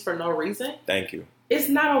beings for no reason, it's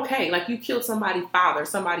not okay. Like you killed somebody's father,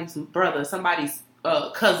 somebody's brother, somebody's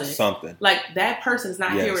cousin, something. Like that person's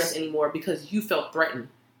not here with us anymore because you felt threatened.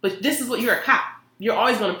 But this is what you're a cop. You're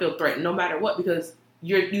always going to feel threatened no matter what because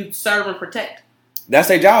you serve and protect. That's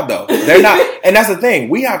their job though. They're not, and that's the thing.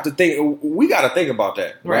 We have to think. We got to think about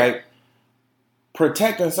that, right?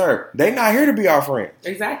 Protect and serve. They're not here to be our friends.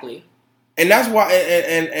 Exactly. And that's why,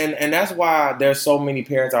 and that's why there's so many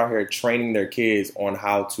parents out here training their kids on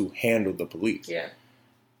how to handle the police. Yeah.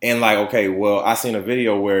 And like, okay, well, I seen a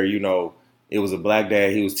video where it was a black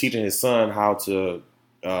dad. He was teaching his son how to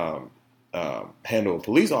handle a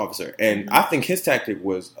police officer, and I think his tactic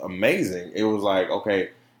was amazing. It was like, okay,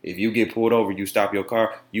 if you get pulled over, you stop your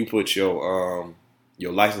car, you put your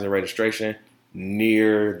license and registration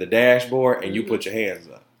near the dashboard, and you put your hands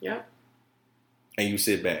up. Yep. And you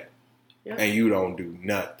sit back. Yep. And you don't do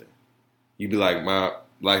nothing. You be like, my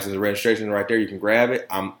license and registration right there. You can grab it.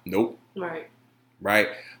 Nope. Right.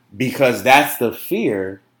 Because that's the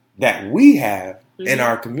fear that we have in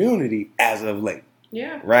our community as of late.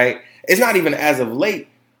 Yeah. Right. It's not even as of late,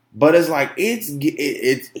 but it's like it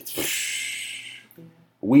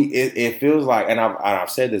feels like, and I've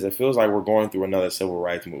said this. It feels like we're going through another civil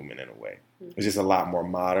rights movement in a way. It's just a lot more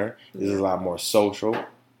modern. It's a lot more social.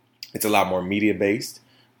 It's a lot more media based,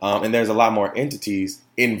 and there's a lot more entities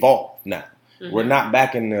involved now. Mm-hmm. We're not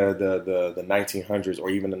back in the 1900s or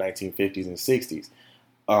even the 1950s and 60s,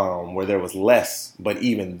 where there was less. But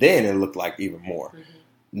even then, it looked like even more. Mm-hmm.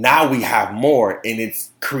 Now we have more, and it's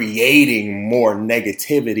creating more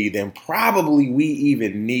negativity than probably we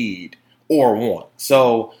even need or want.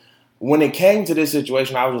 So when it came to this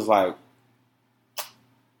situation, I was just like,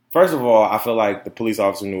 first of all, I feel like the police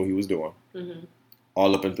officer knew what he was doing,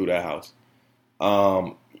 all up and through that house.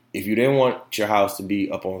 If you didn't want your house to be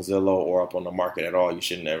up on Zillow or up on the market at all, you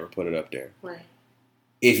shouldn't ever put it up there. Right.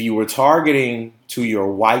 If you were targeting to your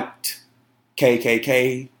white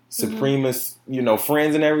KKK supremacist,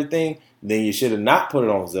 friends and everything, then you should have not put it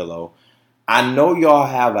on Zillow. I know y'all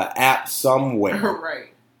have an app somewhere. Right.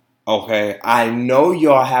 Okay. I know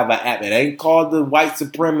y'all have an app. It ain't called the white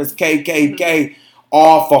supremacist KKK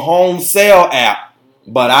or for home sale app,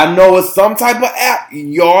 but I know it's some type of app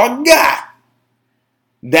y'all got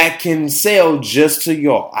that can sell just to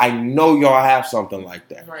y'all. I know y'all have something like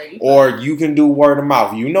that. Right. Or you can do word of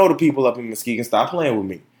mouth. The people up in Muskegon, stop playing with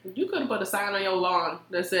me. You could have put a sign on your lawn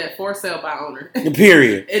that said for sale by owner.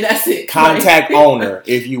 Period. And that's it. Contact owner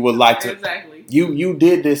if you would like to. Exactly. You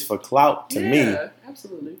did this for clout to me. Yeah,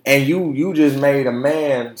 absolutely. And you just made a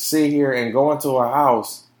man sit here and go into a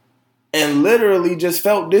house and literally just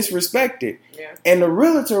felt disrespected. Yeah. And the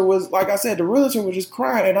realtor was, like I said, just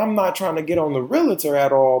crying. And I'm not trying to get on the realtor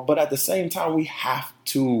at all. But at the same time, we have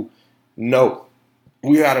to know.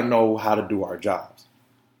 We got to know how to do our jobs.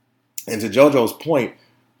 And to Jojo's point,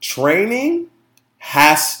 training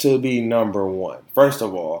has to be number one. First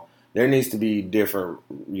of all, there needs to be different,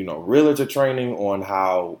 realtor training on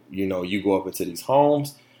how, you go up into these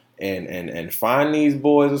homes and find these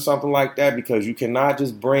boys or something like that, because you cannot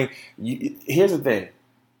just bring. Here's the thing: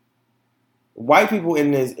 white people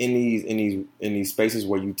in these spaces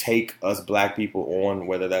where you take us black people on,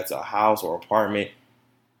 whether that's a house or apartment.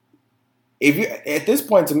 If you at this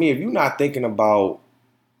point, to me, if you're not thinking about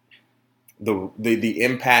the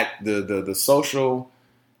impact, the social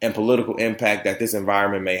and political impact that this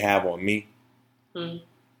environment may have on me,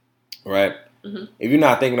 right? Mm-hmm. If you're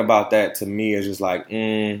not thinking about that, to me, it's just like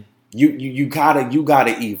you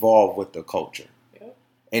gotta evolve with the culture. Yep.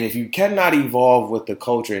 And if you cannot evolve with the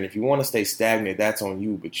culture, and if you want to stay stagnant, that's on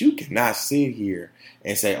you. But you cannot sit here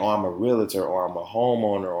and say, "Oh, I'm a realtor, or I'm a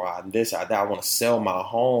homeowner, or I'm this, or that. I want to sell my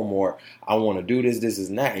home, or I want to do this,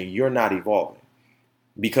 and that," and you're not evolving.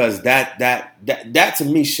 Because that to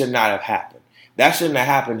me should not have happened. That shouldn't have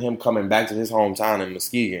happened. Him coming back to his hometown in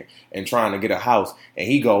Muskegon and trying to get a house, and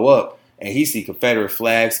he go up and he see Confederate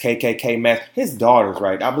flags, KKK masks. His daughter's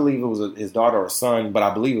right. I believe it was his daughter or son, but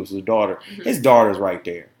I believe it was his daughter. Mm-hmm. His daughter's right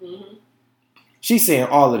there. Mm-hmm. She's saying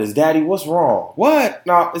all of this. Daddy, what's wrong? What?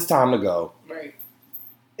 No, it's time to go. Right.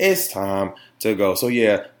 It's time to go. So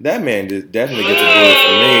yeah, that man definitely gets a bullet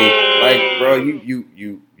for me. Like, bro,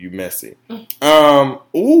 you messy.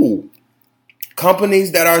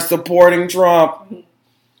 Companies that are supporting Trump.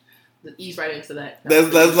 Ease right into that. Let's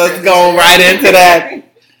go right into that.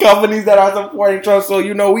 Companies that are supporting Trump. So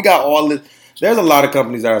we got all this. There's a lot of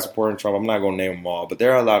companies that are supporting Trump. I'm not gonna name them all, but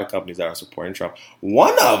there are a lot of companies that are supporting Trump.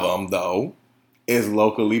 One of them, though, is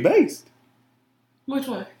locally based. Which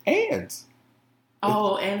one? Ann's.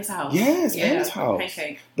 Oh, Ann's house. Yes, Ann's house.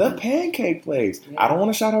 Pancake. The pancake place. Yeah. I don't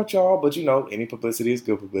want to shout out y'all, but any publicity is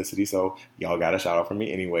good publicity, so y'all got a shout out from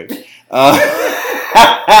me anyway. But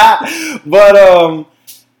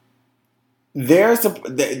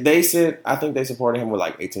they said, I think they supported him with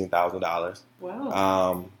like $18,000.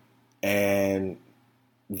 Wow. And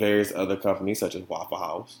various other companies such as Waffle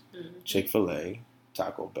House, Chick-fil-A,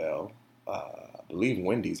 Taco Bell, I believe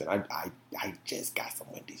Wendy's, and I just got some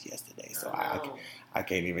Wendy's yesterday, so I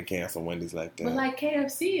can't even cancel Wendy's like that. But like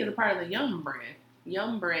KFC is a part of the Yum brand.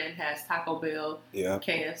 Yum brand has Taco Bell,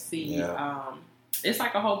 KFC. Yeah. It's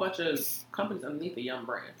like a whole bunch of companies underneath the Yum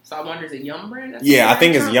brand. So I wonder, is it Yum brand? I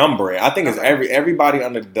think it's Yum brand. I think it's everybody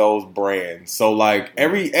under those brands. So like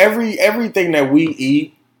everything that we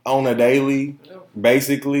eat on a daily,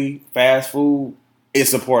 basically fast food, is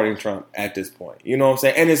supporting Trump at this point. You know what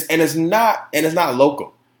I'm saying? And it's not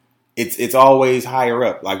local. It's always higher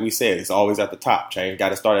up. Like we said, it's always at the top. Change got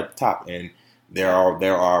to start at the top. And there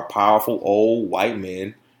are powerful old white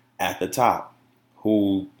men at the top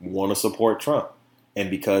who want to support Trump. And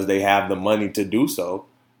because they have the money to do so,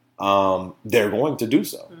 they're going to do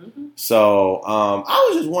so. Mm-hmm. So I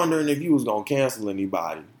was just wondering if you was going to cancel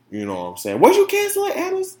anybody. You know what I'm saying? Was you canceling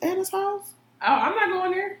Anna's house? Oh, I'm not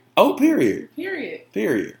going there. Oh, period.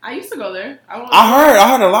 I used to go there. I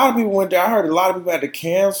heard a lot of people went there. I heard a lot of people had to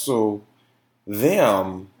cancel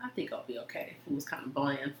them. I think I'll be okay. It was kind of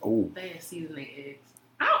bland. Ooh. They didn't season their eggs.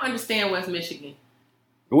 I don't understand West Michigan.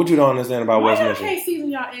 What you don't understand about West Michigan? Why y'all can't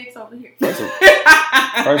season y'all eggs over here?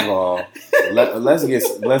 First of all,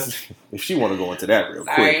 let's if she want to go into that real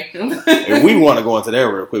quick. If we want to go into that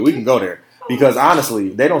real quick, we can go there. Because honestly,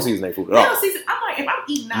 they don't season their food at all. They don't season. I'm like, if I'm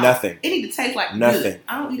eating out, nothing. It need to taste like nothing. Good.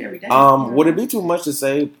 I don't eat every day. Would it be too much to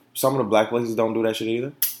say some of the black places don't do that shit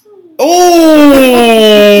either? Ooh!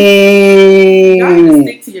 Y'all need to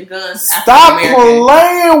stick to your guns. Stop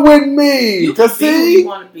playing with me. You can be who you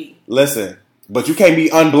want to be. Listen, but you can't be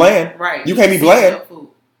unbland. Right. You can't be bland.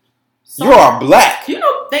 So, you are black. You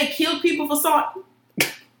know they killed people for salt.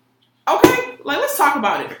 Okay, like let's talk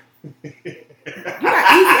about it. You got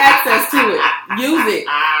easy access to it. Use it.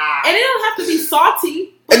 And it don't have to be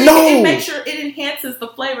salty. It make sure it enhances the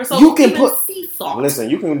flavor. So you can put sea salt. Listen,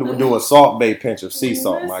 you can do a Salt Bae pinch of sea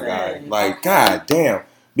salt, my guy. Like, god damn.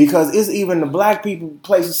 Because it's even the black people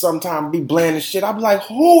places sometimes be bland as shit. I be like,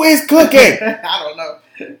 who is cooking? I don't know.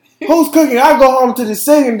 Who's cooking? I go home to the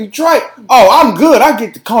city in Detroit. Oh, I'm good. I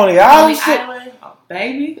get to Coney Island. Oh,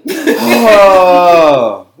 baby.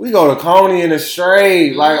 We go to Coney in the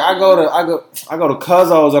straight. Like I go to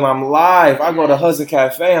Cuzzo's and I'm live. I go to Hudson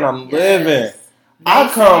Cafe and I'm living.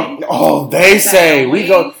 They say we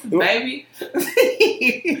go, baby.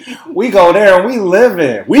 We go there and we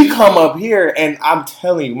living. We come up here and I'm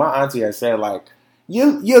telling you, my auntie has said like, you're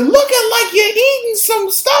looking like you're eating some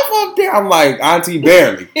stuff up there. I'm like, auntie,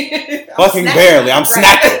 barely, fucking barely. I'm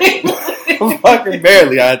snacking, fucking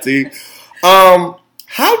barely, auntie.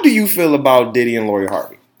 How do you feel about Diddy and Lori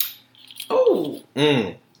Harvey? Ooh.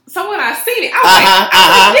 So when I seen it, I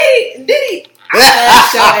was like, Diddy, I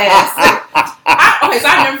your ass. So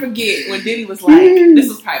I never forget when Diddy was like, this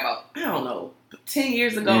was probably about, I don't know, 10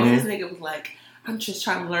 years ago, this nigga was like, I'm just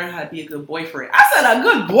trying to learn how to be a good boyfriend. I said, a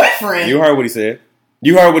good boyfriend? You heard what he said.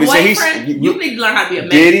 You heard what he said. You need to learn how to be a man.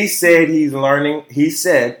 Diddy said he's learning, he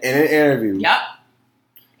said in an interview. Yep.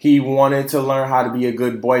 He wanted to learn how to be a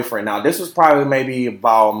good boyfriend. Now, this was probably maybe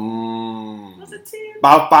about... was it 10?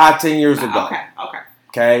 About 5-10 years ago.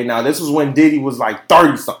 Okay. Now, this was when Diddy was like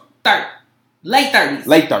 30-something. 30. Late 30s.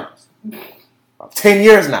 Late 30s. About 10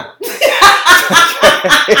 years now.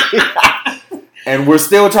 And we're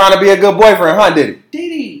still trying to be a good boyfriend, huh, Diddy?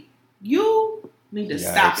 Diddy, you need to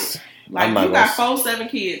stop it. Like, you got 4-7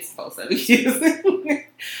 kids. 4-7 kids.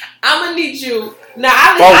 I'm gonna need you. Now,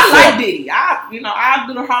 I like Diddy. I'll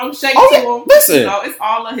do the Harlem Shake to him. Listen, it's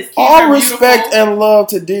all of his kids. All respect and love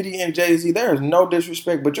to Diddy and Jay-Z. There is no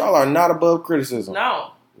disrespect, but y'all are not above criticism.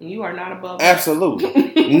 No, you are not above.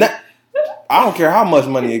 Absolutely. I don't care how much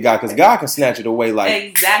money you got, because God can snatch it away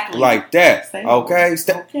like that. Okay.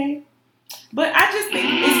 Okay. But I just think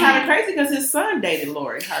it's kind of crazy because his son dated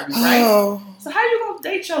Lori Harvey, right? So how you gonna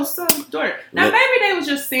date your son's daughter? Now maybe they was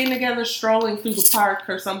just seen together strolling through the park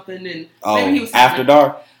or something, and maybe he was after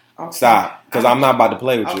dark. Okay. Stop, because I'm not about to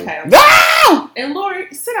play with you. No! And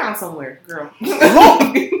Lori, sit down somewhere, girl.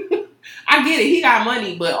 I get it. He got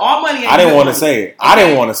money, but all money ain't I didn't want to say it. Okay. I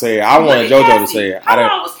didn't want to say it. I wanted JoJo to say it. How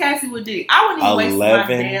long was Cassie with Diddy? I wouldn't even waste my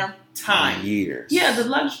damn time. Years. Yeah, the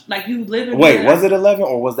lunch, like you living. Wait, was it 11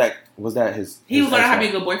 or was that his? He was learning how to be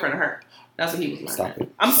a good boyfriend to her. That's what he was learning. Stop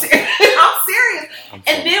it. I'm serious. I'm serious.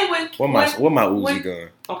 And then what my Uzi gun?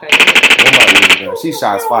 Okay. What my Uzi gun? She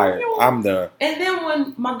shots fired. I'm done. And then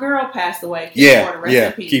when my girl passed away,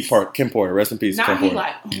 Kim Porter, rest in peace. Now Kim he's Porter.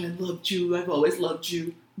 like, oh, I loved you. I've always loved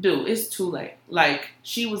you. Dude, it's too late. Like,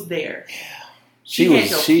 she was there. She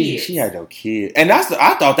had no kid. And I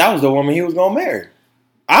thought that was the woman he was gonna marry.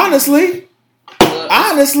 Honestly.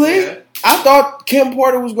 Yeah. I thought Kim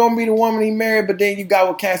Porter was gonna be the woman he married, but then you got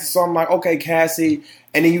with Cassie, so I'm like, okay, Cassie,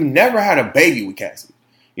 and then you never had a baby with Cassie.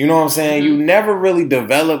 You know what I'm saying? Mm-hmm. You never really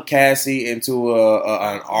developed Cassie into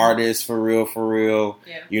an artist for real.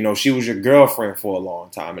 Yeah. You know, she was your girlfriend for a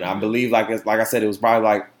long time, and I believe, like I said, it was probably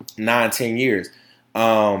like 9-10 years.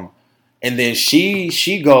 And then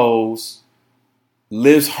she goes,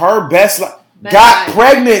 lives her best life, got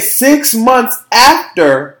pregnant 6 months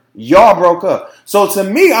after y'all broke up. So to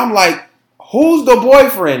me, I'm like, who's the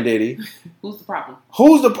boyfriend, Diddy? Who's the problem?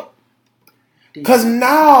 Because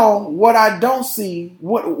now what I don't see,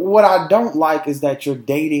 what I don't like is that you're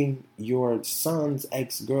dating your son's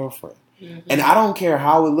ex-girlfriend. Mm-hmm. And I don't care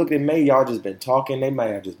how it looked. It may y'all just been talking. They may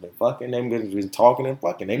have just been fucking. They may have been talking and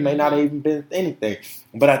fucking. They may not have even been anything.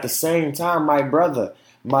 But at the same time, my brother,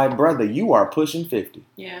 you are pushing 50.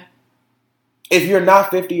 Yeah. If you're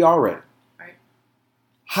not 50 already. Right.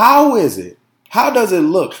 How is it? How does it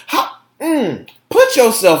look? Put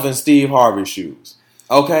yourself in Steve Harvey's shoes.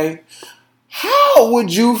 Okay? How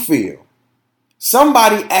would you feel?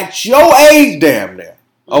 Somebody at your age, damn near,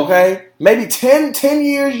 okay? Maybe 10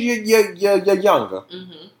 years you're younger,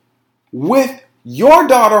 with your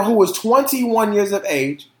daughter who is 21 years of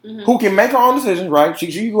age, who can make her own decisions, right?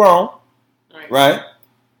 She grown, right?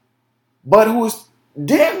 But who is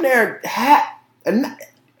damn near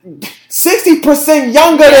 60%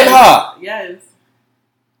 younger than her. Yes.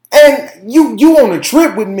 And you on a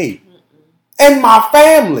trip with me and my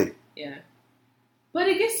family. Yeah. But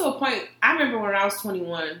it gets to a point. I remember when I was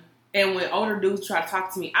 21 and when older dudes try to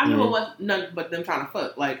talk to me, I knew it wasn't nothing but them trying to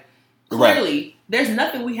fuck. Like, clearly, there's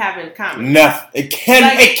nothing we have in common. Nothing. It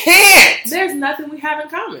can't. There's nothing we have in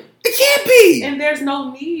common. It can't be. And there's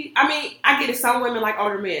no need. I mean, I get it. Some women like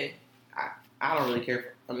older men. I don't really care.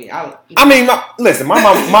 Listen, my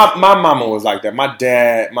mama was like that.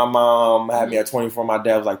 My mom had me at 24. My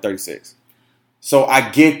dad was like 36. So I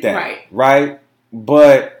get that, right?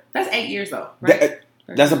 But that's 8 years though, right?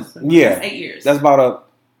 That's 8 years. That's about a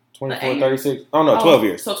 24, 36. Oh no, 12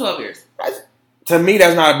 years. So 12 years. To me,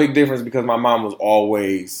 that's not a big difference because my mom was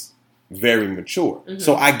always very mature. Mm-hmm.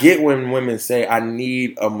 So I get when women say I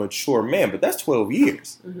need a mature man, but that's 12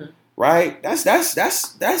 years, right?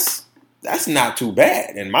 That's not too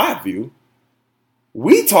bad in my view.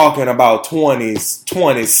 We talking about 26.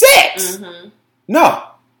 Mm-hmm. No.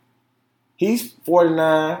 He's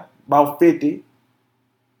 49, about 50.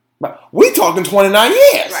 But we talking 29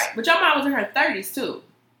 years. Right. But your mom was in her 30s too.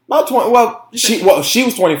 About 20. She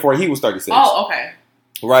was 24, he was 36. Oh, okay.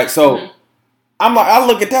 Right. So I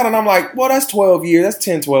look at that and I'm like, well, that's 12 years. That's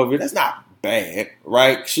 10, 12 years. That's not bad.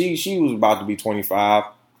 Right? She was about to be 25.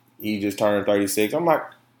 He just turned 36. I'm like,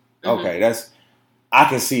 okay, I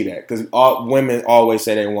can see that because women always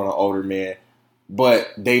say they want an older man, but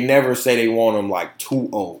they never say they want him like too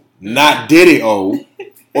old, not Diddy old,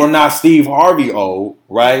 or not Steve Harvey old,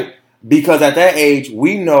 right? Because at that age,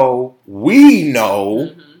 we know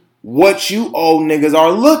what you old niggas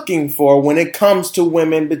are looking for when it comes to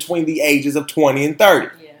women between the ages of 20 and 30,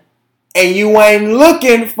 and you ain't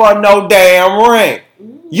looking for no damn ring.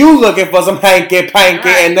 You looking for some hanky-panky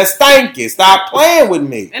and the stanky. Stop playing with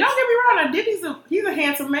me. And don't get me wrong, Diddy's he's a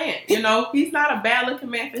handsome man. You know, he's not a bad-looking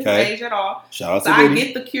man for his age at all. Shout out to Diddy. I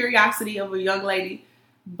get the curiosity of a young lady,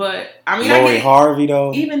 but I mean, Lori Harvey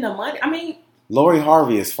though. Even the money. I mean, Lori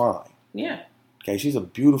Harvey is fine. Yeah. Okay, she's a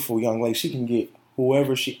beautiful young lady. She can get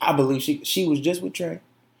whoever I believe she was just with Trey.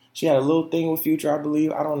 She had a little thing with Future, I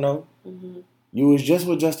believe. I don't know. Mm-hmm. You was just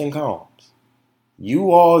with Justin Combs.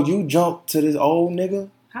 You jumped to this old nigga.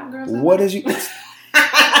 Hot girls. What is you?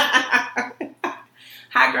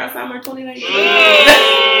 Hot girl summer 2019.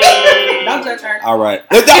 Don't judge her. All right.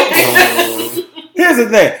 Here's the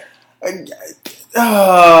thing.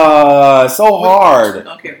 So hard.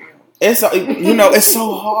 It's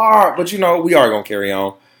so hard. But we are gonna carry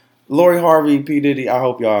on. Lori Harvey, P Diddy. I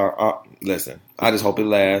hope y'all listen. I just hope it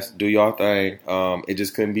lasts. Do y'all thing. It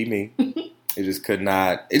just couldn't be me. It just couldn't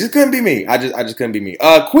be me. I just couldn't be me.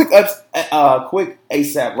 Quick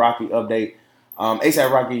ASAP Rocky update.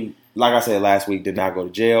 ASAP Rocky, like I said last week, did not go to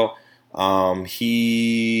jail.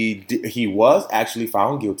 He was actually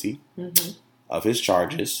found guilty of his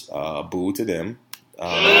charges. Boo to them.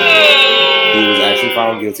 He was actually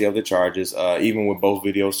found guilty of the charges, even with both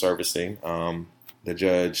video servicing. The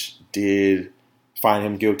judge did find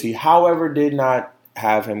him guilty, however, did not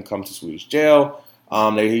have him come to Swedish jail.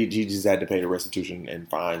 He just had to pay the restitution and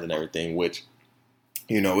fines and everything, which,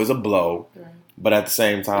 is a blow. Right. But at the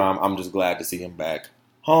same time, I'm just glad to see him back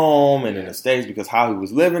home and in the States, because how he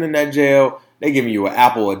was living in that jail, they giving you an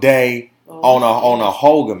apple a day on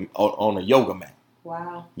a yoga mat.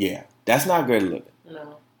 Wow. Yeah, that's not good living.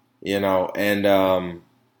 No. And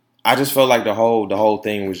I just felt like the whole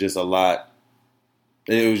thing was just a lot.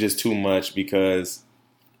 It was just too much, because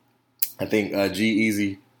I think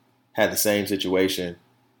G-Eazy had the same situation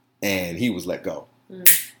and he was let go.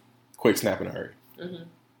 Quick snap in a hurry. Mm-hmm.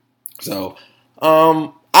 So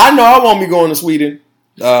I know I won't be going to Sweden.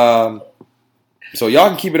 So y'all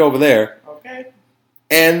can keep it over there. Okay.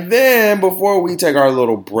 And then before we take our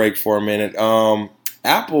little break for a minute,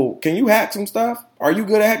 Apple, can you hack some stuff? Are you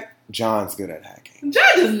good at hacking? John's good at hacking.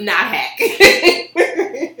 John does not hack.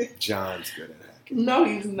 John's good at hacking. No,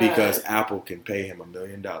 he's not. Because Apple can pay him $1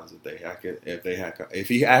 million if they hack it. If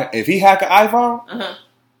he hack an iPhone,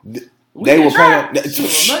 they will pay him.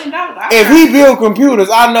 $1 million. If he build computers,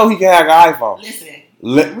 I know he can hack an iPhone.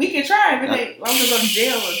 Listen, we can try if they long as go to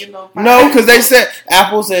jail or get no fine. No, because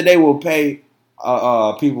Apple said they will pay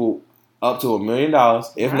people up to $1 million,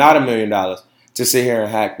 if not $1 million, to sit here and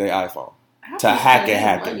hack their iPhone. To hack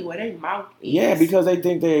it. Where they mouth is. Yeah, because they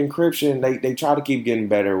think their encryption, they try to keep getting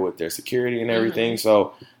better with their security and everything.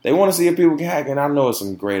 So they want to see if people can hack. And I know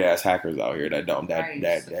some great ass hackers out here that don't that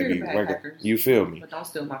be working. You feel me? But don't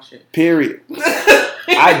steal my shit. Period.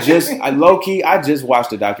 I just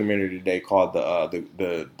watched a documentary today called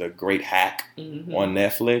the Great Hack on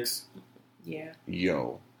Netflix. Yeah.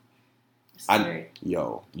 Y'all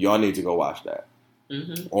need to go watch that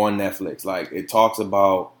on Netflix. Like, it talks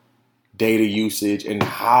about data usage and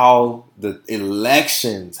how the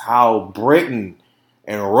elections, how Britain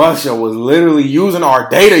and Russia was literally using our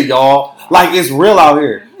data, y'all. Like, it's real out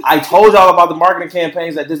here. I told y'all about the marketing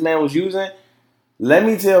campaigns that this man was using. Let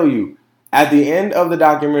me tell you, at the end of the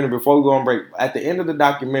documentary, before we go on break, at the end of the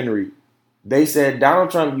documentary, they said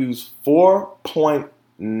Donald Trump used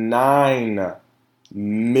 4.9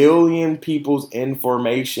 million people's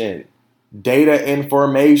information, data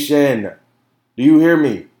information. Do you hear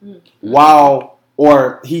me? He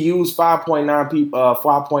used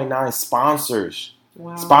 5.9 sponsors,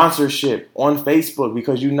 sponsorship on Facebook,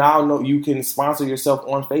 because you now know you can sponsor yourself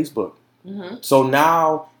on Facebook. So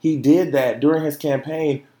now he did that during his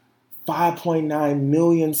campaign, 5.9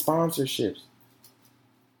 million sponsorships,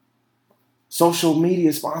 social media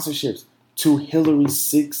sponsorships to Hillary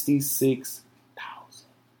 66,000.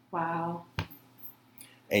 Wow.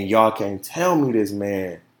 And y'all can't tell me this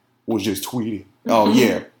man was just tweeting. Oh,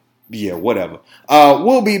 yeah. Yeah, whatever.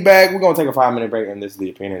 We'll be back. We're going to take a 5-minute break, and this is the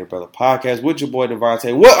Opinionated Brother Podcast with your boy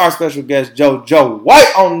Devontae, with our special guest Jojo White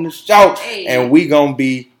on the show. Hey. And we going to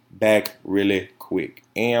be back really quick.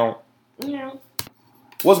 Yeah.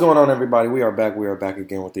 What's going on, everybody? We are back. We are back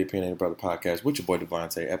again with the Opinionated Brother Podcast with your boy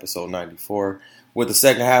Devontae, episode 94. With the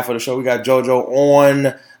second half of the show, we got Jojo on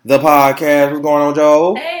the podcast. What's going on,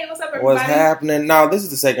 Joe? Hey, what's up, everybody? What's happening? Now, this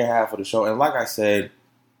is the second half of the show, and like I said,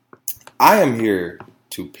 I am here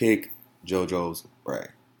to pick JoJo's brain,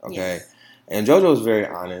 okay? Yes. And JoJo's very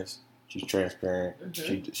honest. She's transparent.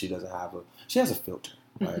 She doesn't have she has a filter,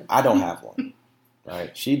 right? I don't have one,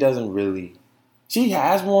 right? She has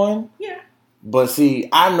one. Yeah. But see,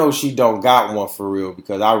 I know she don't got one for real,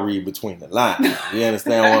 because I read between the lines. You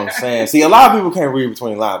understand what I'm saying? See, a lot of people can't read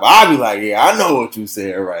between the lines, but I be like, yeah, I know what you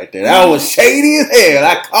said right there. That was shady as hell.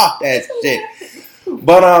 I caught that shit.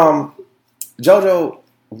 But JoJo,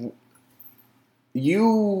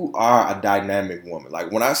 you are a dynamic woman.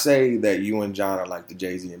 Like, when I say that you and John are like the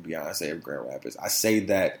Jay-Z and Beyonce of Grand Rapids, I say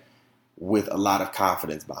that with a lot of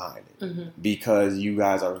confidence behind it, because you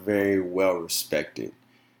guys are very well respected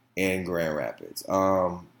in Grand Rapids.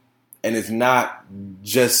 And it's not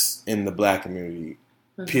just in the black community,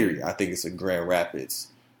 period. I think it's a Grand Rapids,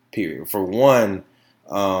 period. For one,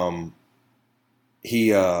 he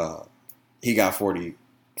got 40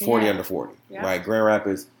 under 40, right? Grand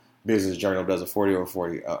Rapids Business Journal does a 40 over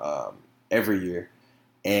 40 every year,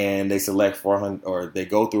 and they select 400, or they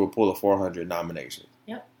go through a pool of 400 nominations.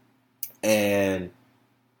 Yep. And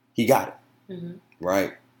he got it,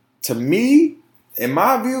 right? To me, in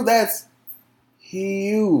my view, that's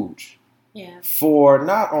huge. Yeah. For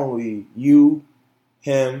not only you,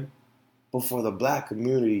 him, but for the black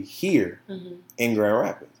community here in Grand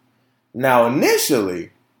Rapids. Now,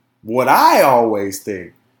 initially, what I always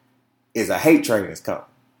think is a hate train is coming.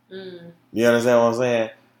 You understand what I'm saying?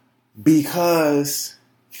 Because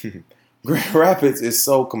Grand Rapids is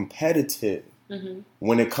so competitive mm-hmm.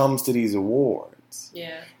 when it comes to these awards.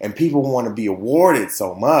 Yeah. And people want to be awarded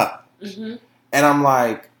so much. Mm-hmm. And I'm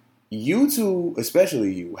like, you two,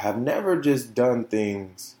 especially you, have never just done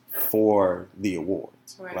things for the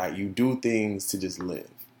awards. Right? You do things to just live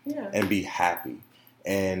and be happy.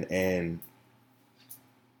 And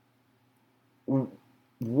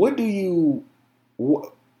what is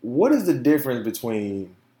the difference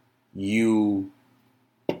between you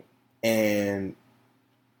and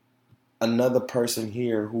another person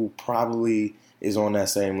here who probably is on that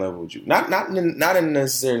same level as you? Not in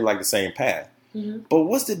necessarily like the same path, mm-hmm. but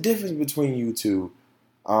what's the difference between you two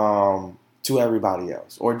to everybody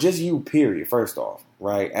else, or just you? Period. First off,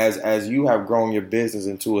 right? As you have grown your business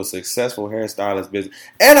into a successful hairstylist business,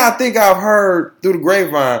 and I think I've heard through the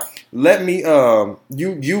grapevine. Let me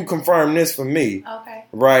you confirm this for me. Okay.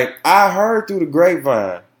 Right. I heard through the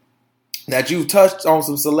grapevine that you've touched on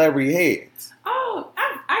some celebrity heads. Oh,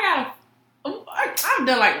 I've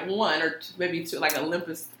done like one or two, maybe two, like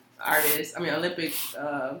Olympic artists. I mean, Olympic,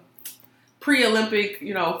 pre-Olympic,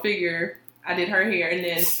 figure. I did her hair, and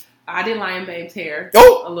then I did Lion Babe's hair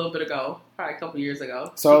a little bit ago, probably a couple years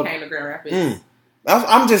ago. So she came to Grand Rapids.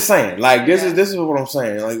 I'm just saying, like this is what I'm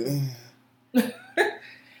saying, like.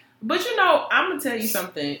 But I'm gonna tell you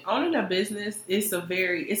something. Owning a business it's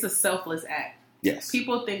a selfless act. Yes.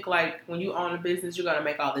 People think like when you own a business, you're gonna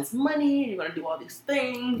make all this money, you're gonna do all these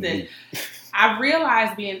things, and I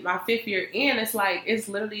realized being my 5th year in, it's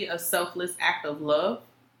literally a selfless act of love.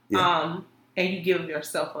 Yeah. And you give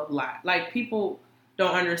yourself a lot. Like people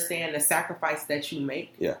don't understand the sacrifice that you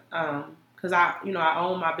make. Yeah. Because I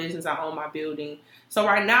own my business, I own my building. So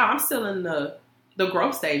right now I'm still in the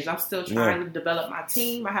growth stage. I'm still trying to develop my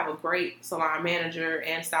team. I have a great salon manager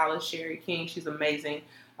and stylist, Sherry King. She's amazing.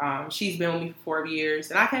 She's been with me for 4 years,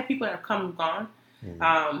 and I've had people that have come and gone.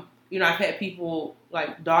 Mm-hmm. I've had people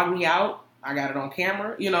like dog me out. I got it on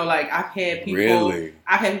camera. I've had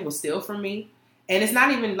people steal from me, and it's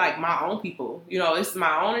not even like my own people. It's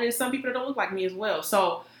my own, and it's some people that don't look like me as well.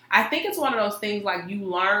 So I think it's one of those things like you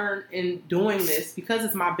learn in doing this because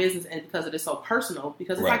it's my business and because it is so personal.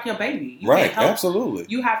 Because it's like your baby. You can't help. Absolutely.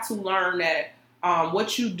 You have to learn that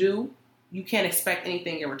what you do, you can't expect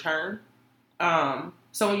anything in return.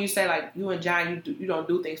 So when you say like you and John, you don't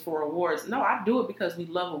do things for rewards. No, I do it because we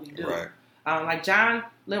love what we do. Right. Like John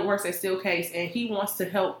works at Steelcase, and he wants to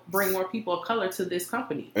help bring more people of color to this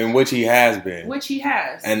company. In which he has been. Which he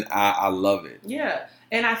has. And I love it. Yeah.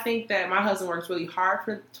 And I think that my husband works really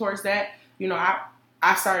hard towards that.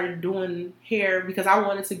 I started doing hair because I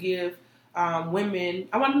wanted to give women,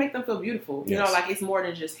 I wanted to make them feel beautiful. Like it's more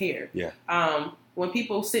than just hair. Yeah. When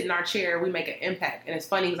people sit in our chair, we make an impact. And it's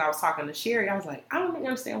funny because I was talking to Sherry. I was like, I don't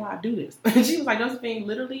understand why I do this. And she was like, Josephine,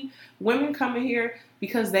 literally, women come in here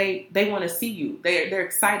because they want to see you. They're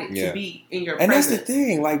excited to be in your presence. And that's the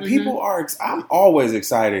thing. Like, people are, I'm always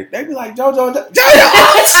excited. They be like, Jojo,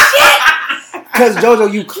 oh, shit! Because,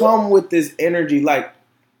 Jojo, you come with this energy. Like,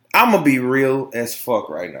 I'm going to be real as fuck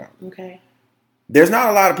right now. Okay. There's not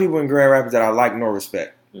a lot of people in Grand Rapids that I like nor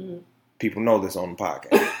respect. Mm-hmm. People know this on the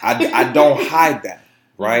podcast. I don't hide that,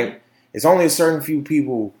 right? Mm-hmm. It's only a certain few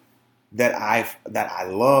people that I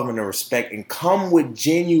love and respect and come with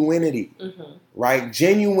genuinity, right?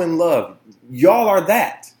 Genuine love. Y'all are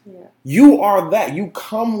that. Yeah. You are that. You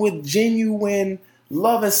come with genuine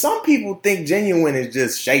love. And some people think genuine is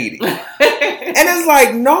just shady. And it's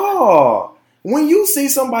like, no. When you see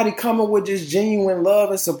somebody coming with just genuine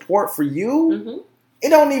love and support for you, it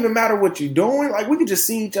don't even matter what you're doing. Like, we can just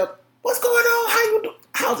see each other. What's going on? How you doing?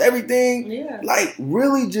 How's everything? Yeah. Like,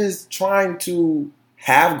 really just trying to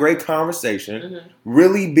have great conversation,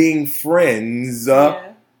 really being friends,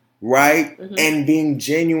 right? And being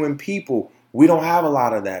genuine people. We don't have a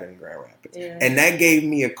lot of that in Grand Rapids. Yeah. And that gave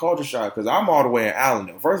me a culture shock because I'm all the way in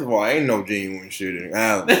Allendale. First of all, ain't no genuine shit in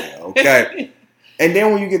Allendale, okay? And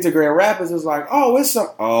then when you get to Grand Rapids, it's like, oh, it's some,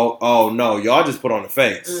 oh no, y'all just put on the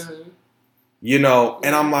face.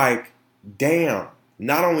 And I'm like, damn.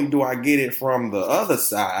 Not only do I get it from the other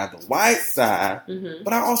side, the white side,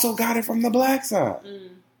 but I also got it from the black side.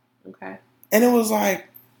 Okay. And it was like,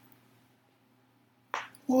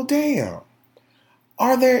 well, damn.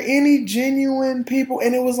 Are there any genuine people?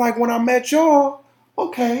 And it was like, when I met y'all,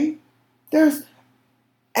 okay, and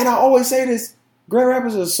I always say this, Grand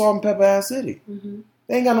Rapids is a salt and pepper ass city.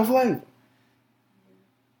 They ain't got no flavor.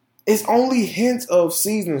 It's only hints of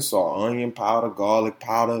seasoning salt, onion powder, garlic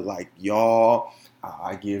powder, like y'all.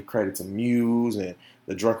 I give credit to Muse and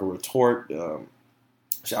the Drunken Retort.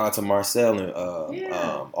 Shout out to Marcel and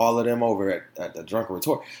all of them over at the Drunken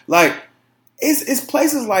Retort. Like, it's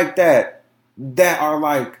places like that that are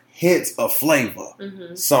like hints of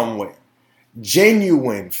flavor somewhere.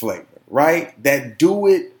 Genuine flavor, right? That do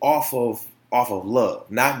it off of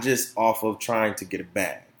love, not just off of trying to get a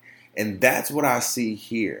bag. And that's what I see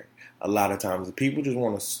here a lot of times. People just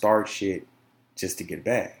want to start shit just to get a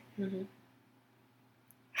bag. Mm-hmm.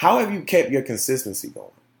 How have you kept your consistency going?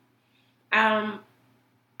 I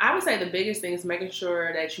would say the biggest thing is making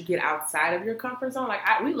sure that you get outside of your comfort zone. Like,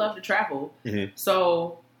 we love to travel. Mm-hmm.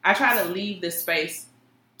 So I try to leave this space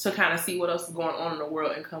to kind of see what else is going on in the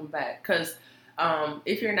world and come back. Because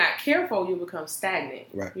if you're not careful, you become stagnant.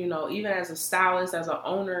 Right. You know, even as a stylist, as an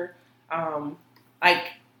owner, like,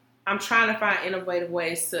 I'm trying to find innovative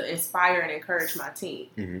ways to inspire and encourage my team.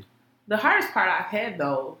 Mm-hmm. The hardest part I've had,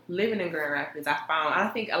 though, living in Grand Rapids, I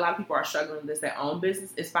think a lot of people are struggling with this, their own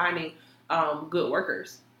business, is finding good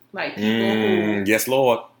workers. Like, people who... Yes,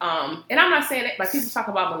 Lord. And I'm not saying that, like, people talk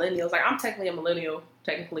about millennials. Like, I'm technically a millennial,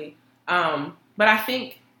 but I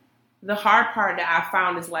think the hard part that I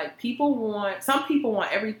found is, like, some people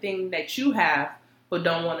want everything that you have, but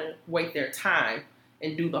don't want to wait their time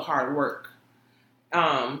and do the hard work.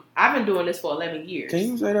 I've been doing this for 11 years. Can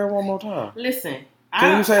you say that one more time? Listen.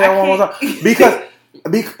 Can you say that one more time? Because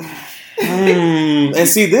and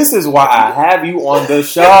see, this is why I have you on the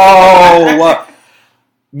show.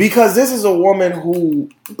 Because this is a woman who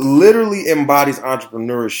literally embodies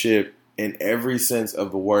entrepreneurship in every sense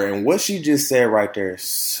of the word. And what she just said right there is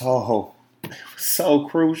so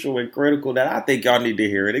crucial and critical that I think y'all need to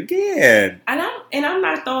hear it again. And I'm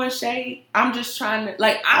not throwing shade. I'm just trying to,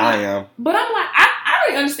 like, I am. But I'm like, I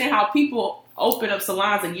don't understand how people open up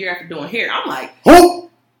salons a year after doing hair. I'm like, who?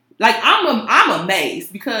 Like, I'm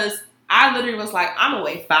amazed because I literally was like, I'm gonna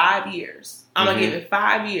wait 5 years. I'm gonna give it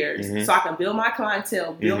 5 years so I can build my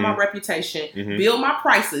clientele, build my reputation, build my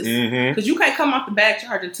prices. Because you can't come off the bag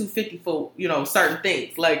charging $250 for, you know, certain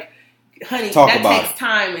things. Like, honey, that takes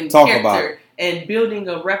time and character and building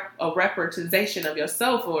a representation of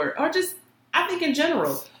yourself or just, I think in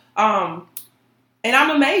general. And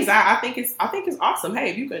I'm amazed. I think it's awesome.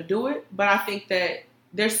 Hey, if you can do it, but I think that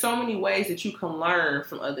there's so many ways that you can learn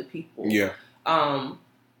from other people. Yeah.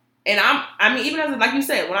 And I mean, even as, like you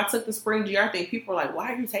said, when I took the spring GR thing, people were like,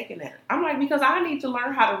 why are you taking that? I'm like, because I need to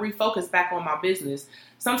learn how to refocus back on my business.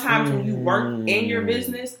 Sometimes when you work in your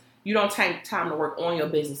business, you don't take time to work on your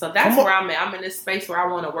business. So that's where I'm at. I'm in this space where I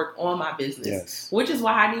want to work on my business, which is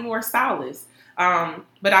why I need more stylists.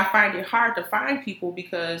 But I find it hard to find people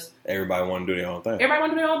because everybody want to do their own thing.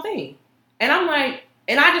 And I'm like,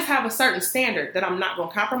 and I just have a certain standard that I'm not going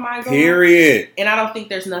to compromise on. Period. And I don't think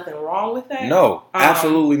there's nothing wrong with that. No,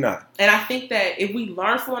 absolutely not. And I think that if we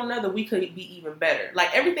learn from one another, we could be even better.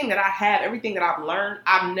 Like, everything that I have, everything that I've learned,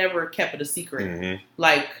 I've never kept it a secret.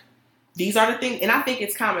 Like, these are the things, and I think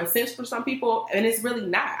it's common sense for some people, and it's really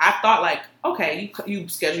not. I thought, like, okay, you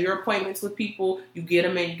schedule your appointments with people, you get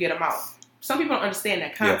them in, you get them out. Some people don't understand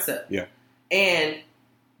that concept. Yeah.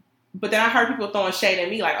 But then I heard people throwing shade at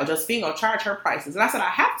me like, oh, Josephine gonna charge her prices. And I said, I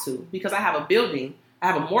have to, because I have a building. I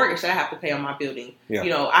have a mortgage that I have to pay on my building. Yeah. You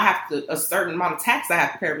know, I have to, a certain amount of tax I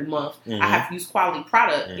have to pay every month. I have to use quality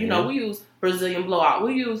product. You know, we use Brazilian Blowout.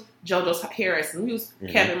 We use Jojo's Hair Essence. We use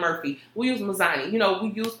Kevin Murphy. We use Mazzani. You know, we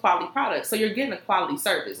use quality products. So you're getting a quality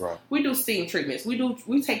service. Right. We do steam treatments. We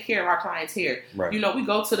take care of our clients' hair. Right. You know, we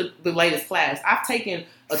go to the latest class. I've taken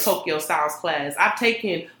a Tokyo Styles class. I've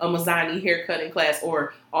taken a Mazzani haircutting class,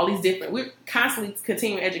 or all these different. We're constantly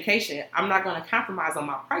continuing education. I'm not going to compromise on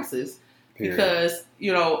my prices. Period. Because,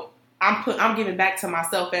 you know, I'm giving back to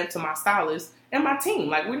myself and to my stylist and my team.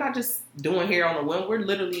 Like, we're not just doing hair on a whim. We're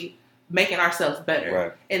literally making ourselves better.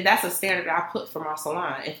 Right. And that's a standard that I put for my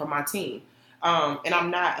salon and for my team. And I'm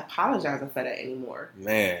not apologizing for that anymore.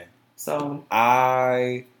 Man. So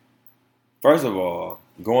first of all,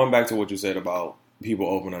 going back to what you said about people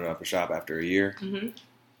opening up a shop after a year,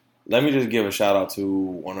 let me just give a shout out to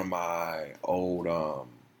one of my old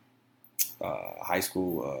high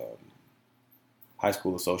school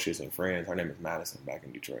associates and friends. Her name is Madison, back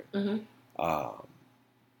in Detroit. I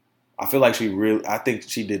feel like I think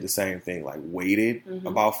she did the same thing, like waited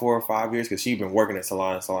about 4 or 5 years, because she'd been working at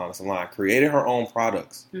salon, created her own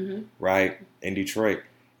products, right, in Detroit,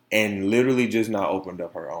 and literally just now opened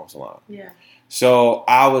up her own salon. Yeah. So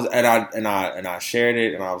I was, and I shared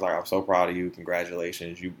it, and I was like, I'm so proud of you.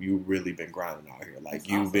 Congratulations. You really been grinding out here. Like,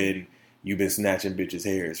 you've been snatching bitches'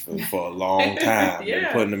 hairs for a long time. And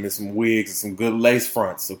putting them in some wigs and some good lace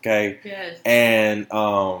fronts, okay? Yes. And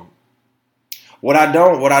what I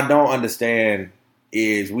don't understand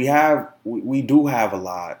is we do have a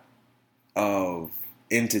lot of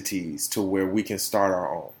entities to where we can start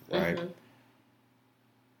our own, right?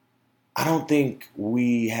 I don't think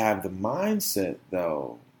we have the mindset,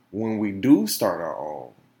 though, when we do start our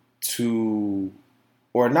own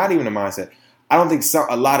or not even a mindset. I don't think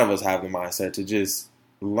a lot of us have the mindset to just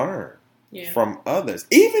learn from others,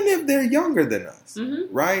 even if they're younger than us,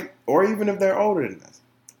 right? Or even if they're older than us.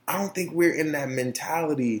 I don't think we're in that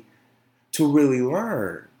mentality to really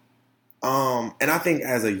learn. And I think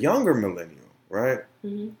as a younger millennial, right?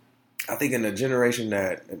 I think in the generation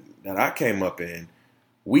that I came up in,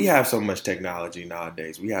 we have so much technology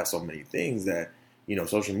nowadays. We have so many things that,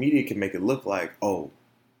 social media can make it look like, oh,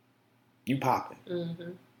 you popping.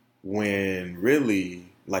 When really,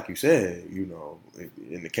 like you said,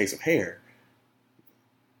 in the case of hair,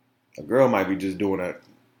 a girl might be just doing a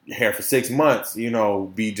hair for 6 months,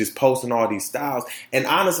 be just posting all these styles. And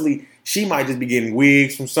honestly, she might just be getting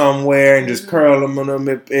wigs from somewhere and just curl them on them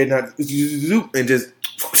and just,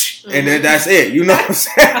 and then that's it. You know what I'm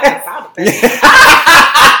saying?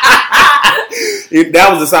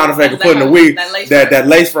 That was the sound effect of putting the wig, that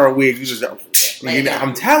lace front wig. You just,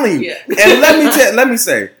 I'm telling you. And let me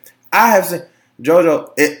say, I have said,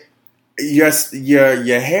 Jojo,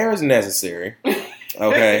 your hair is necessary,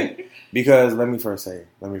 okay? Because let me first say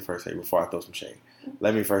before I throw some shade,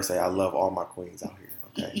 let me first say I love all my queens out here,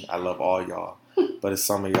 okay? I love all y'all. But it's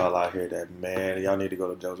some of y'all out here that, man, y'all need to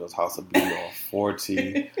go to JoJo's House of Beauty on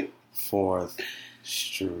 44th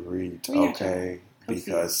Street, okay?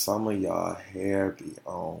 Because some of y'all hair be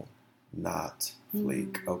on not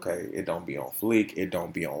fleek, okay? It don't be on fleek. It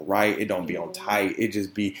don't be on right. It don't be on tight. It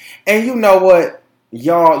just be... And you know what?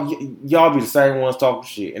 Y'all be the same ones talking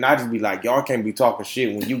shit. And I just be like, y'all can't be talking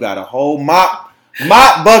shit when you got a whole mop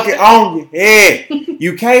bucket on your head.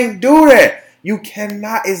 You can't do that. You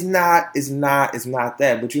cannot. It's not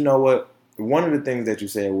that. But you know what? One of the things that you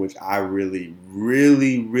said, which I really,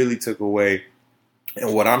 really, really took away,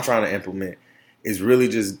 and what I'm trying to implement, is really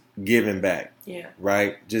just giving back. Yeah.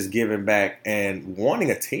 Right? Just giving back and wanting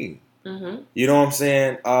a team. You know what I'm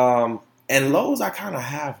saying? And Lowe's, I kind of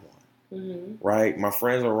have one. Right? My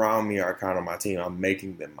friends around me are kind of my team. I'm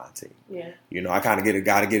making them my team. Yeah. I kind of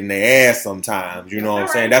gotta get in their ass sometimes. You know what I'm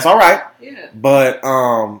saying? That's all right. Yeah. But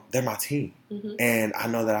they're my team. And I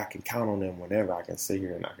know that I can count on them whenever. I can sit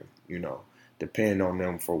here and I can, depend on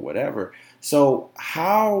them for whatever. So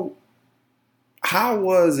how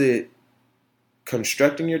was it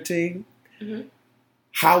constructing your team?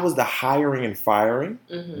 How was the hiring and firing?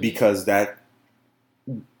 Because that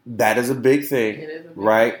is a big thing,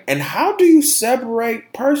 right? And how do you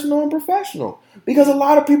separate personal and professional? Because a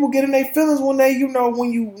lot of people get in their feelings when they,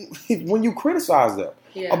 when you criticize them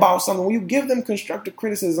about something, when you give them constructive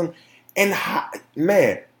criticism. And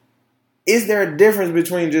is there a difference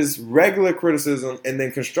between just regular criticism and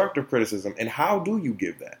then constructive criticism? And how do you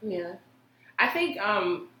give that? Yeah, I think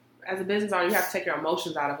as a business owner, you have to take your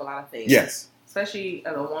emotions out of a lot of things. Yes, especially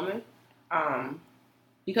as a woman.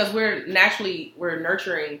 Because we're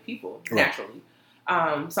nurturing people naturally.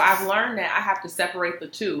 So I've learned that I have to separate the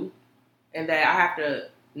two, and that I have to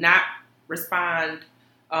not respond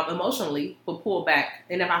emotionally, but pull back.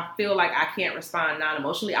 And if I feel like I can't respond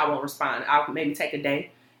non-emotionally, I won't respond. I'll maybe take a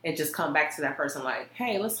day and just come back to that person like,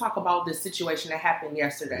 hey, let's talk about this situation that happened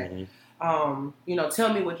yesterday. Tell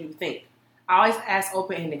me what you think. I always ask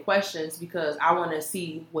open-ended questions because I want to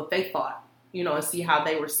see what they thought, and see how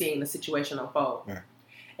they were seeing the situation unfold. Right.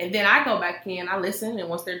 And then I go back in, I listen, and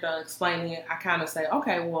once they're done explaining it, I kind of say,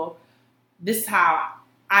 okay, well, this is how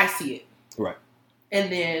I see it. Right.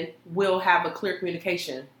 And then we'll have a clear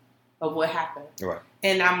communication of what happened. Right.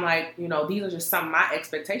 And I'm like, these are just some of my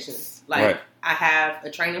expectations. Like, I have a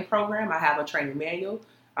training program. I have a training manual.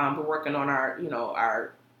 We're working on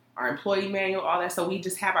our employee manual, all that. So we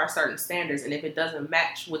just have our certain standards. And if it doesn't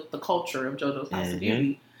match with the culture of JoJo's House of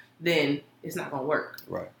Beauty, then it's not going to work.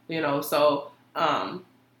 Right.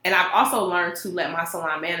 And I've also learned to let my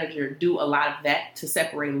salon manager do a lot of that to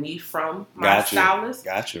separate me from my stylist.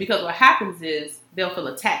 Gotcha. Because what happens is they'll feel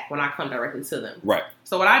attacked when I come directly to them. Right.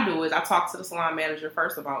 So what I do is I talk to the salon manager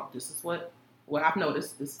first about, this is what I've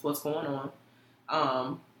noticed. This is what's going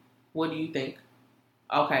on. What do you think?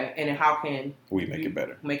 Okay. And then how can we make it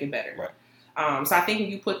better? Make it better. Right. So I think if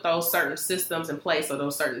you put those certain systems in place or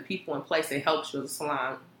those certain people in place, it helps you as a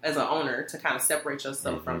salon, as an owner, to kind of separate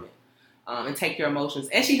yourself from it. And take your emotions.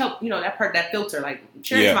 And she helped, that filter, like,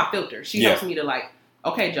 Sherry's my filter. She helps me to, like,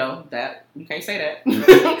 okay, Joe, that, you can't say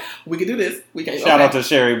that. We can do this. We can. Shout out to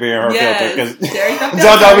Sherry being her filter. Because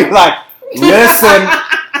JoJo be like, listen.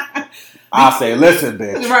 I'll say, listen,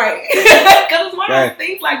 bitch. Right. Because it's one of those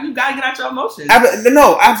things, like, you got to get out your emotions.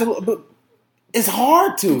 No, absolutely. But it's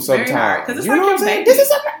hard to sometimes. Because it's like your baby.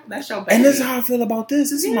 That's your baby. And this is how I feel about this.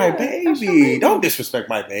 This is my baby. Don't disrespect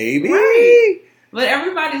my baby. Right. But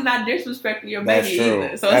everybody's not disrespecting your baby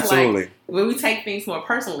either. So it's Absolutely. like when we take things more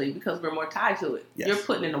personally because we're more tied to it. Yes. You're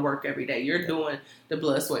putting in the work every day. You're doing the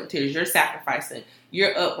blood, sweat, and tears. You're sacrificing.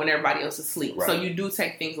 You're up when everybody else is asleep. Right. So you do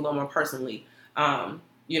take things a little more personally.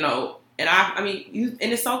 And I mean,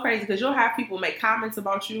 and it's so crazy because you'll have people make comments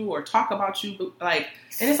about you or talk about you, and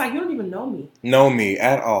it's like, you don't even know me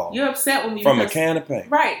at all. You're upset with me from a can of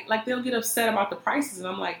paint, right? Like they'll get upset about the prices, and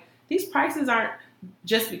I'm like, these prices aren't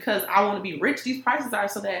just because I want to be rich. These prices are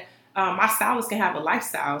so that my stylists can have a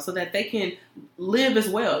lifestyle, so that they can live as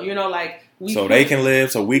well. They can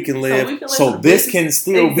live, so we can live, so this can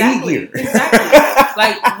still be here. Exactly.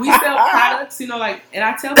 Like we sell products, and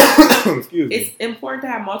I tell people it's important to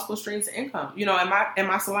have multiple streams of income. In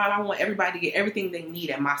my salon, I want everybody to get everything they need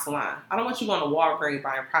at my salon. I don't want you going to Walgreens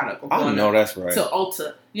buying product or going that's right. to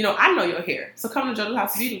Ulta. I know your hair, so come to Jojo's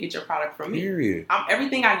House of Beauty and get your product from me. Period.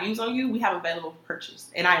 Everything I use on you, we have available for purchase,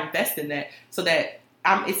 and I invest in that so that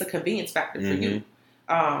it's a convenience factor for you.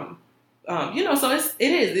 So it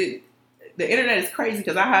is. The internet is crazy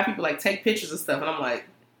because I have people take pictures of stuff, and I'm like,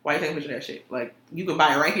 why are you taking a picture of that shit? Like, you can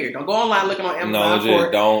buy it right here. Don't go online looking on Amazon for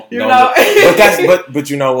it. Don't. But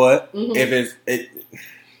you know what? Mm-hmm. If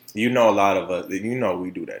a lot of us, we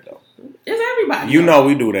do that though. It's everybody.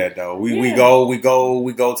 We do that though. We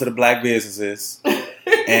go to the black businesses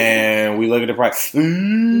and we look at the price.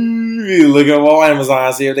 We look at all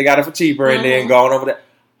Amazon, see if they got it for cheaper, and then going over that.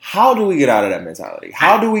 How do we get out of that mentality?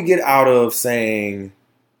 How do we get out of saying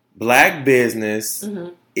black business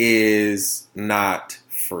is not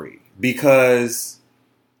free? Because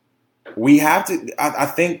we have to. I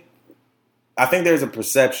think there's a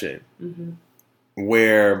perception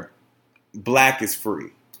where black is free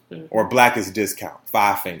or black is discount,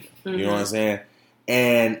 5 fingers. You know what I'm saying?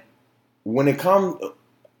 And when it comes,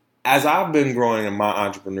 as I've been growing in my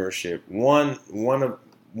entrepreneurship, one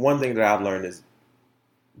thing that I've learned is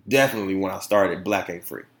definitely when I started, black ain't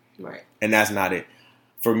free, right? And that's not it.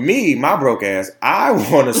 For me, my broke ass, I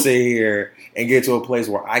want to sit here and get to a place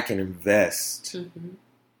where I can invest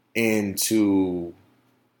into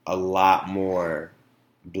a lot more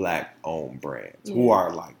black-owned brands who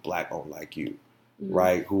are black-owned like you,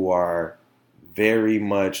 right? Who are very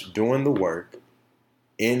much doing the work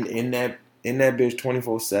in that bitch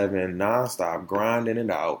 24/7, nonstop, grinding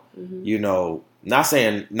it out. Not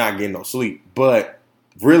saying not getting no sleep, but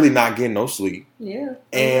really not getting no sleep. Yeah,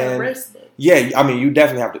 and you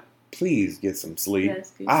definitely have to. Please get some sleep.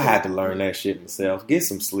 Yes, I had to learn that shit myself. Get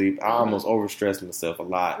some sleep. I almost overstressed myself a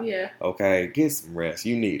lot. Yeah. Okay, get some rest.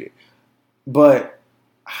 You need it. But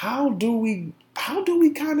how do we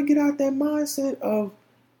kind of get out that mindset of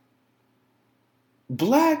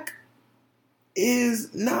black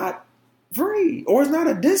is not free or it's not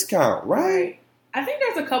a discount, right? I think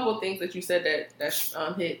there's a couple of things that you said that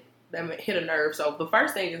hit a nerve. So the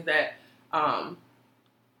first thing is that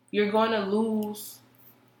you're going to lose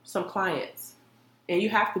some clients, and you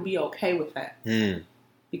have to be okay with that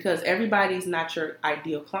because everybody's not your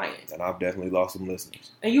ideal client. And I've definitely lost some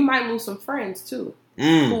listeners, and you might lose some friends too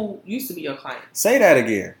who used to be your client. Say that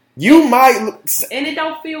again. You might, and it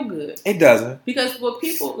don't feel good. It doesn't, because what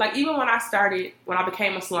people even when I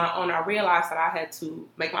became a salon owner, I realized that I had to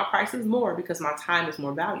make my prices more because my time is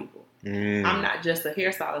more valuable. I'm not just a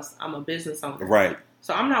hairstylist; I'm a business owner, right?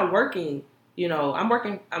 So I'm not working. I'm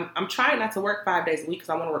working. I'm trying not to work 5 days a week because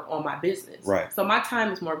I want to work on my business. Right. So my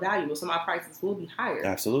time is more valuable. So my prices will be higher.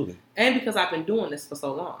 Absolutely. And because I've been doing this for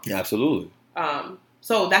so long. Absolutely.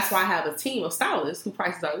 So that's why I have a team of stylists whose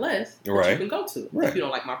prices are less that you can go to if you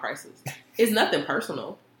don't like my prices. It's nothing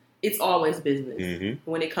personal. It's always business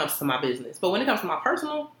when it comes to my business. But when it comes to my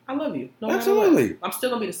personal, I love you. No Absolutely. Matter what. I'm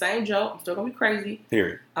still going to be the same Joe. I'm still going to be crazy.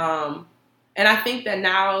 Period. And I think that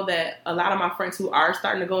now that a lot of my friends who are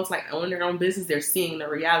starting to go into own their own business, they're seeing the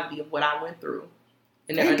reality of what I went through.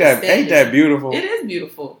 And ain't that beautiful? It is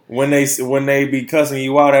beautiful. When they be cussing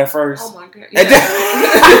you out at first. Oh my God.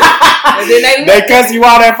 Yeah. And then they cuss you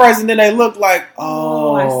out at first, and then they look like,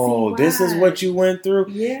 oh, this is what you went through?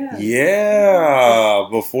 Yeah. Yeah.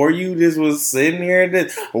 Before you just was sitting here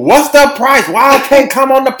and what's the price? Why I can't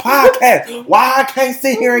come on the podcast? Why I can't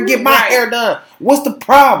sit here and get my hair done? What's the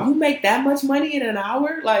problem? You make that much money in an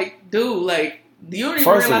hour? Dude, you don't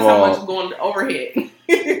even realize how much is going overhead.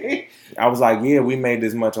 I was like, yeah, we made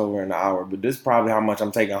this much over an hour, but this is probably how much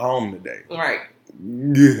I'm taking home today. Right.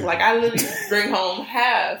 Yeah. I literally bring home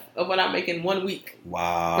half of what I make in 1 week.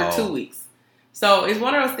 Wow. For 2 weeks. So it's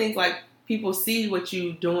one of those things people see what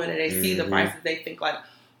you doing and they see the prices. They think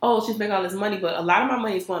oh, she's making all this money, but a lot of my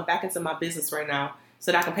money is going back into my business right now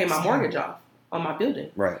so that I can pay my mortgage off on my building.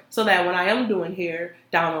 Right. So that when I am doing hair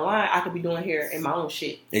down the line, I could be doing hair in my own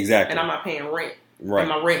shit. Exactly. And I'm not paying rent. Right. And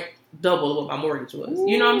my rent double what my mortgage was.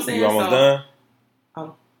 You know what I'm saying? You almost done?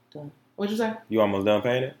 I'm done. What'd you say? You almost done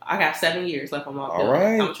paying it? I got 7 years left on my bill. All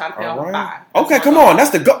right. I'm trying to pay off 5. Okay, come on.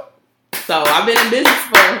 That's the go. So I've been in business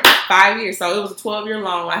for 5 years. So it was a 12-year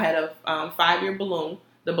loan. I had a 5-year balloon.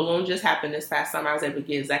 The balloon just happened this past summer. I was able to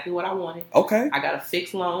get exactly what I wanted. Okay. I got a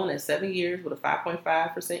fixed loan at 7 years with a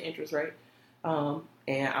 5.5% interest rate.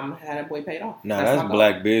 And I'm had that boy paid off. Now that's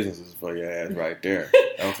black businesses for your ass right there.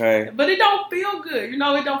 Okay. But it don't feel good. You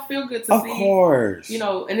know, it don't feel good to see. Of course. You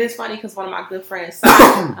know, and it's funny because one of my good friends,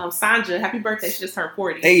 Sanja, happy birthday. She just turned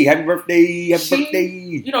 40. Hey, happy birthday. Happy birthday.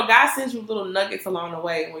 You know, God sends you little nuggets along the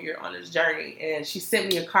way when you're on this journey. And she sent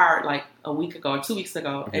me a card like a week ago or 2 weeks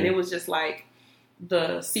ago. Mm-hmm. And it was just like,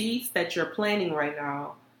 the seeds that you're planting right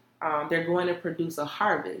now, they're going to produce a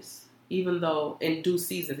harvest, even though in due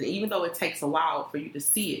seasons, and even though it takes a while for you to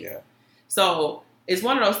see it. Yeah. So it's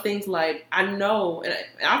one of those things like, I know, and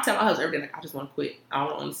I'll tell my husband every day, like, I just want to quit. I don't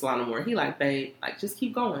want to own the salon no more. He like, babe, like, just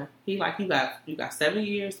keep going. He like, you got 7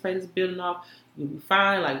 years to pay this building off. You'll be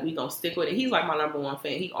fine. Like, we gonna stick with it. He's like my number one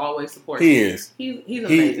fan. He always supports me. Is. He's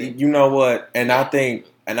amazing. You know what? And I think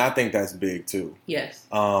that's big too. Yes.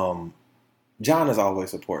 John is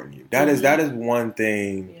always supporting you. That is one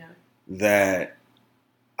thing that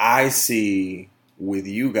I see with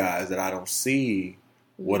you guys that I don't see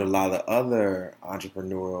with a lot of other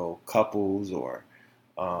entrepreneurial couples or,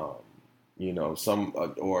 a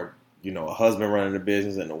husband running a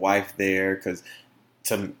business and the wife there. Because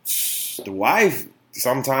the wife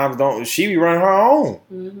sometimes she be running her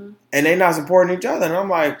own and they not supporting each other. And I'm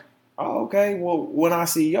like, oh, okay, well, when I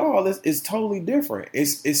see y'all, it's totally different.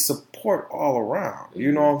 It's support all around.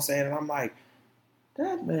 You know what I'm saying? And I'm like,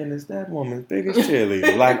 that man is that woman's biggest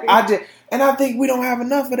cheerleader. Like, I think we don't have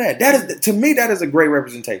enough of that. To me, that is a great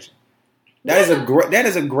representation. That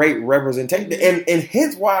is a great representation. And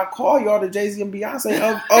hence why I call y'all the Jay-Z and Beyonce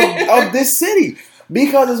of this city.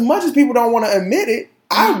 Because as much as people don't want to admit it,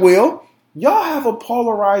 I will. Y'all have a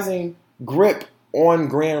polarizing grip on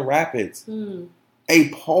Grand Rapids. A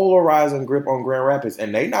polarizing grip on Grand Rapids,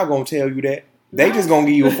 and they not gonna tell you that. They just gonna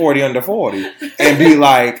give you a 40 under 40 and be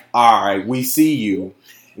like, all right, we see you.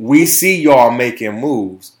 We see y'all making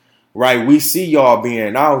moves, right? We see y'all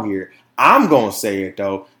being out here. I'm gonna say it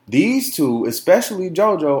though. These two, especially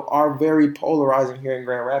Jojo, are very polarizing here in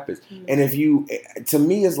Grand Rapids. And to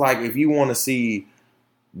me, it's like if you want to see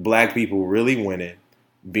black people really winning,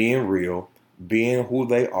 being real, being who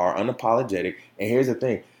they are, unapologetic. And here's the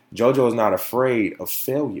thing. Jojo is not afraid of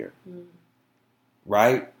failure,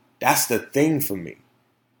 right? That's the thing for me.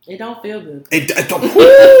 It don't feel good. It don't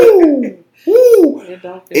feel good.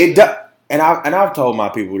 And I've told my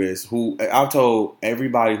people this. I've told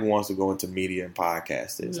everybody who wants to go into media and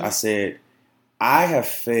podcast this. I said I have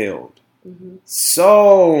failed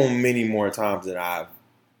so many more times than I've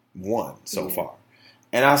won so far.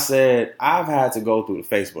 And I said I've had to go through the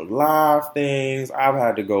Facebook Live things. I've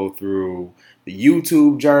had to go through the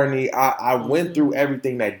YouTube journey. I went through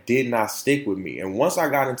everything that did not stick with me. And once I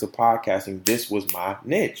got into podcasting, this was my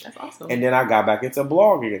niche. That's awesome. And then I got back into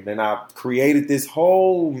blogging. And then I created this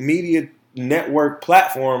whole media network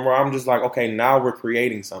platform where I'm just like, okay, now we're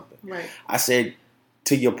creating something. Right. I said,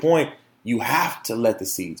 to your point, you have to let the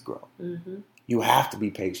seeds grow. You have to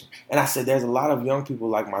be patient. And I said, there's a lot of young people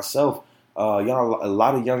like myself, a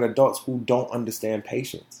lot of young adults who don't understand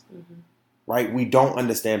patience. Right? We don't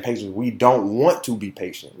understand patience. We don't want to be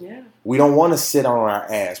patient. Yeah. We don't want to sit on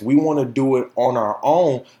our ass. We want to do it on our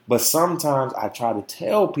own. But sometimes I try to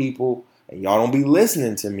tell people, and y'all don't be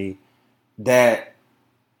listening to me, that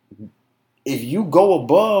if you go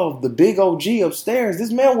above the big OG upstairs,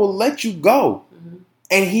 this man will let you go.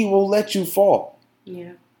 And he will let you fall.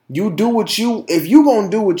 Yeah. If you going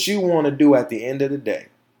to do what you want to do at the end of the day,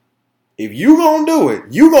 if you going to do it,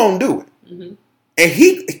 you going to do it.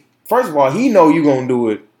 And first of all, he know you gonna do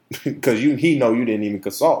it because he know you didn't even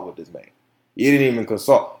consult with this man. You didn't even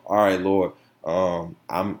consult. All right, Lord,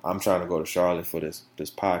 I'm trying to go to Charlotte for this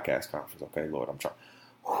podcast conference. Okay, Lord, I'm trying.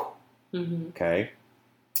 Okay,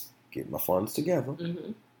 get my funds together.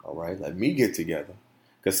 All right, let me get together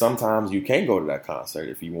because sometimes you can't go to that concert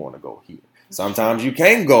if you want to go here. Sometimes you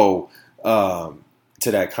can't go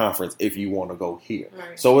to that conference if you want to go here.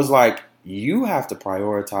 Right. So it's like. You have to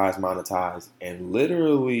prioritize, monetize, and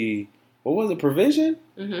literally, what was it, provision?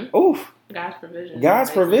 Oof. God's provision.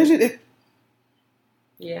 God's provision.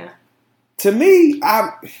 Yeah. To me,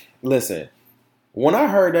 listen, when I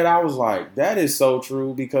heard that, I was like, that is so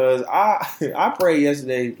true because I prayed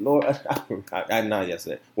yesterday, Lord. Not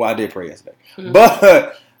yesterday. Well, I did pray yesterday. Mm-hmm.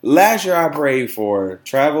 But last year I prayed for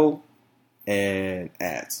travel and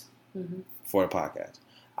ads for the podcast.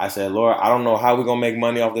 I said, Lord, I don't know how we're going to make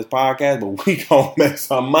money off this podcast, but we going to make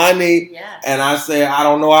some money. Yeah. And I said, I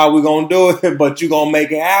don't know how we're going to do it, but you're going to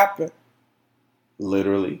make it happen.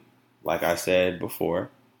 Literally, like I said before,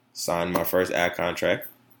 signed my first ad contract.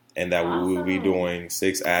 And that we will be doing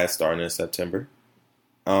 6 ads starting in September.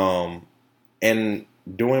 And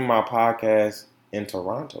doing my podcast in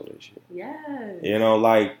Toronto this year. Yes. You know,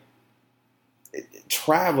 like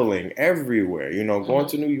traveling everywhere. You know, going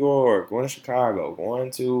to New York, going to Chicago,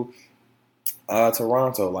 going to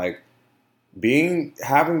Toronto. Like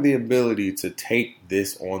having the ability to take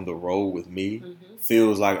this on the road with me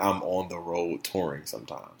feels like I'm on the road touring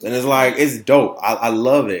sometimes. And it's like, it's dope. I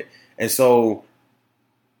love it. And so,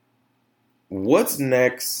 what's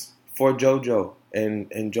next for JoJo and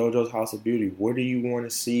Jojo's House of Beauty? Where do you want to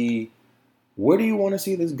see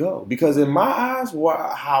this go? Because in my eyes,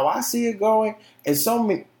 how I see it going, is so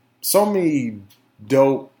many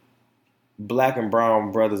dope black and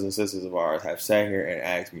brown brothers and sisters of ours have sat here and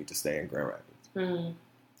asked me to stay in Grand Rapids. Mm-hmm.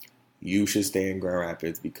 You should stay in Grand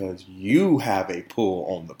Rapids because you have a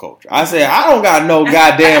pull on the culture. I said, I don't got no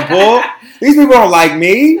goddamn pull. These people don't like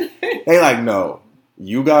me. They like, no.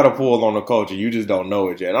 You got a pull on the culture. You just don't know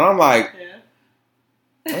it yet. And I'm like,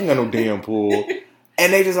 I ain't got no damn pull.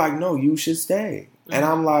 And they just like, no, you should stay. Mm-hmm. And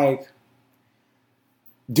I'm like,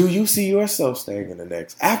 do you see yourself staying in the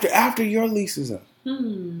next? After your lease is up,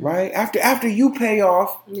 right? After you pay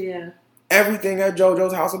off everything at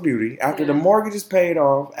JoJo's House of Beauty, after the mortgage is paid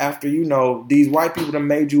off, after, you know, these white people that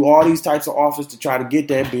made you all these types of offers to try to get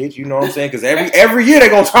that bitch, you know what I'm saying? Because every year they're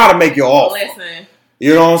going to try to make you offer. Listen.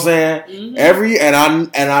 You know what I'm saying? Mm-hmm.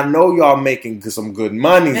 And I know y'all making some good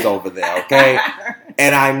monies over there, okay?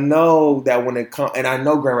 And I know that when it comes, and I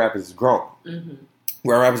know Grand Rapids is growing. Mm-hmm.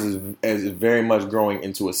 Grand Rapids is very much growing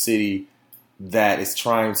into a city that is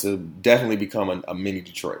trying to definitely become a mini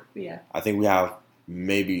Detroit. Yeah, I think we have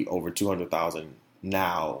maybe over 200,000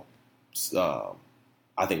 now.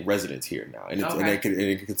 I think residents here now, and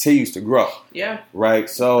it continues to grow. Yeah, right.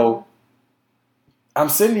 So I'm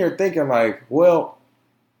sitting here thinking like, well,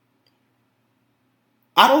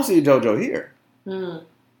 I don't see JoJo here.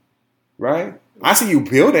 Right? I see you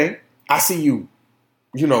building. I see you,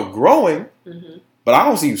 growing. Mm-hmm. But I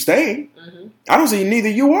don't see you staying. Mm-hmm. I don't see neither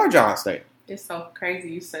you or John staying. It's so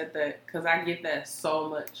crazy you said that because I get that so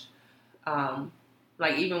much.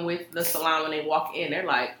 Like even with the salon when they walk in, they're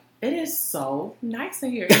like, it is so nice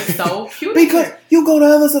in here. It's so cute. Because you go to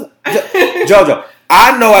other salons. JoJo,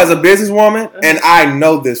 I know as a businesswoman, and I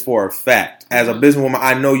know this for a fact. As a businesswoman,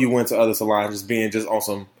 I know you went to other salons just being just on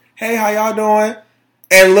some, hey, how y'all doing?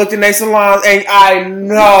 And looked in their salons, and I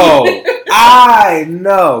know.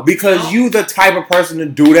 Because you the type of person to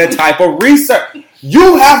do that type of research.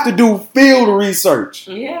 You have to do field research.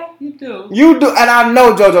 Yeah, you do. You do. And I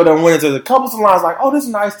know JoJo done went into a couple salons like, oh, this is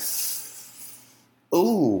nice.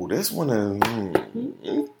 Ooh, this one is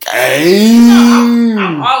okay.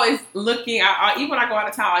 I'm always looking. Even when I go out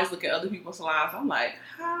of town, I always look at other people's salons. I'm like,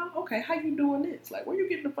 how you doing this? Like, where you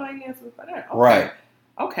getting the finances for that? Okay. Right.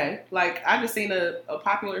 Okay. Like, I just seen a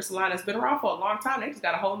popular salon that's been around for a long time. They just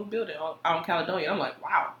got a whole new building out in Caledonia. I'm like,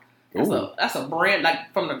 wow. That's a brand,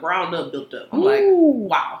 like, from the ground up built up. I'm like,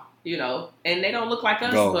 wow. And they don't look like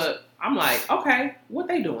us, but I'm like, okay, what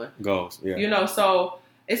they doing? Yeah. So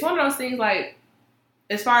it's one of those things, like,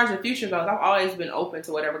 as far as the future goes, I've always been open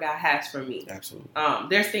to whatever God has for me. Absolutely.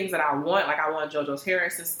 There's things that I want, like I want JoJo's hair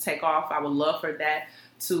essence to take off. I would love for that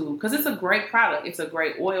because it's a great product. It's a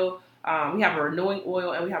great oil. We have a renewing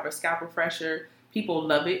oil and we have a scalp refresher. People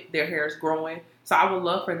love it. Their hair is growing. So I would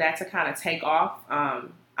love for that to kind of take off.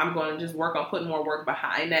 I'm going to just work on putting more work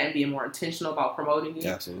behind that and being more intentional about promoting it.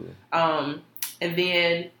 Absolutely. And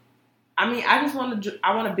then, I want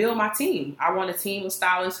to build my team. I want a team of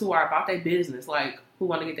stylists who are about their business, like who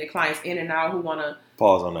want to get their clients in and out, who want to...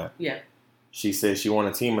 Pause on that. Yeah. She said she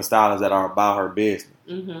wants a team of stylists that are about her business.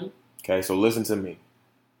 Mm-hmm. Okay, so listen to me.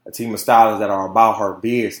 A team of stylists that are about her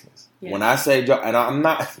business. Yeah. When I say... And I'm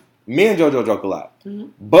not... Me and JoJo joke a lot. Mm-hmm.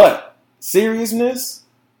 But seriousness,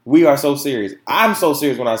 we are so serious. I'm so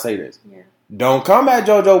serious when I say this. Yeah. Don't come at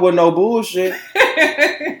JoJo with no bullshit.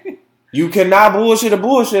 You cannot bullshit a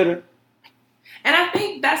bullshitter. And I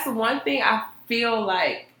think that's the one thing I feel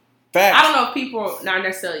like... Facts. I don't know if people are not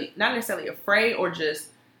necessarily afraid or just...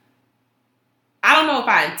 I don't know if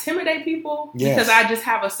I intimidate people because I just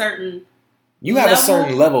have a certain... You have a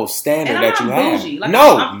certain level of standard that you have. Bougie. Like,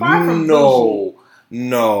 I'm far from bougie.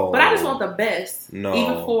 No. But I just want the best. No.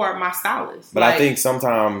 Even for my stylist. But I think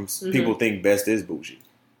sometimes people think best is bougie.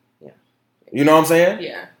 Yeah. You know what I'm saying?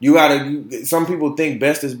 Yeah. Some people think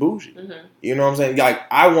best is bougie. Mm-hmm. You know what I'm saying? Like,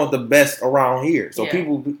 I want the best around here. So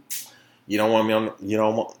people, you don't want me on,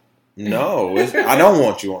 no, I don't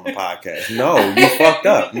want you on the podcast. No, you fucked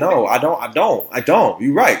up. No, I don't.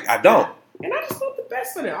 You're right. I don't. And I just want the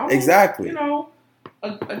best for them. Exactly.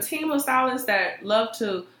 A team of stylists that love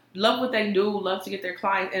what they do, love to get their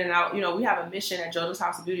clients in and out. We have a mission at Jojo's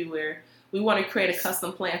House of Beauty where we want to create a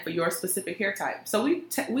custom plan for your specific hair type. So we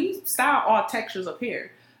style all textures of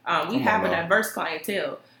hair. We have a diverse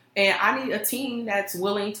clientele. And I need a team that's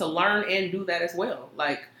willing to learn and do that as well.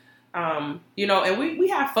 Like, and we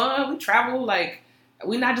have fun. We travel. Like,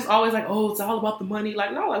 we're not just always like, oh, it's all about the money.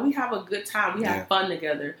 Like, no, like we have a good time. We have fun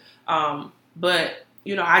together. But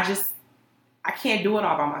I can't do it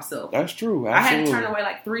all by myself. That's true. Absolutely. I had to turn away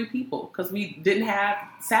like 3 people because we didn't have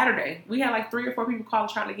Saturday. We had like 3 or 4 people call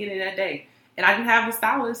trying to get in that day. And I didn't have the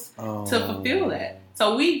stylist to fulfill that.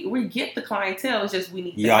 So we get the clientele. It's just we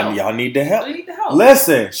need the help. Y'all need the help. We need the help.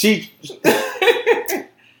 Listen,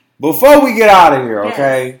 before we get out of here,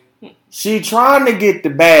 okay? She trying to get the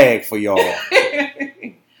bag for y'all.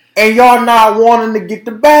 And y'all not wanting to get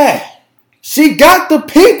the bag. She got the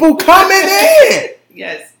people coming in.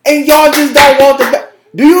 Yes. And y'all just don't want the bag.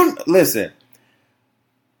 Do you listen?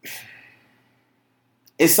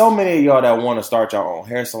 It's so many of y'all that want to start your own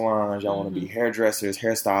hair salons. Y'all want to be hairdressers,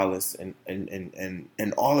 hairstylists,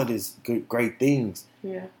 and all of these great things.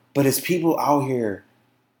 Yeah. But it's people out here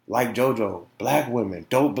like Jojo, black women,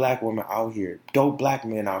 dope black women out here, dope black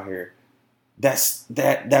men out here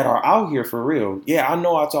that are out here for real. Yeah, I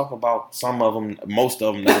know I talk about some of them, most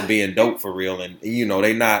of them not being dope for real, and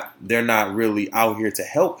they're not really out here to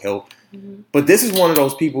help. Mm-hmm. But this is one of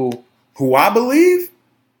those people who I believe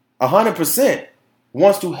 100%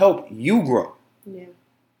 wants to help you grow. Yeah.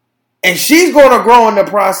 And she's going to grow in the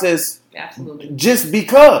process. Absolutely. Just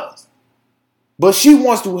because. But she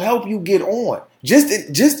wants to help you get on.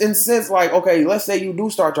 Just in sense like, okay, let's say you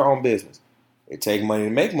do start your own business. It takes money to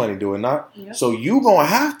make money, do it not? Yep. So you gonna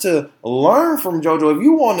have to learn from JoJo.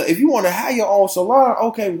 If you wanna have your own salon,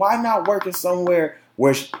 okay, why not working somewhere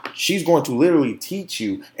where she's going to literally teach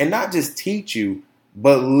you, and not just teach you,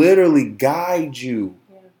 but literally guide you,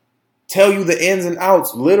 tell you the ins and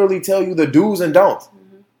outs, literally tell you the do's and don'ts. Mm-hmm.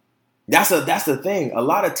 That's the thing. A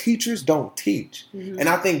lot of teachers don't teach, and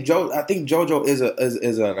I think JoJo is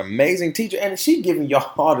an amazing teacher, and she giving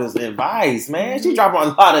y'all this advice, man. She dropping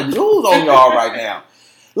a lot of jewels on y'all right now,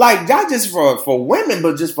 like not just for women,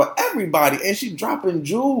 but just for everybody. And she dropping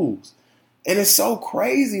jewels, and it's so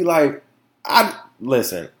crazy. Like I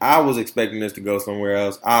was expecting this to go somewhere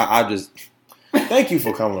else. I just. Thank you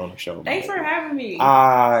for coming on the show. Thanks for having me.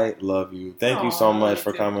 I love you. Thank you so much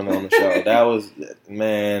for coming on the show. That was,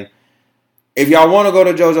 man. If y'all want to go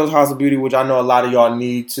to JoJo's House of Beauty, which I know a lot of y'all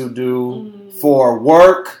need to do for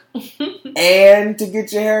work and to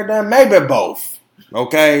get your hair done, maybe both.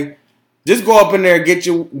 Okay, just go up in there, get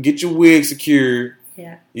your wig secured.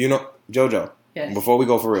 Yeah. JoJo. Yes. Before we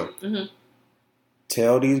go for real,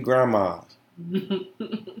 tell these grandmas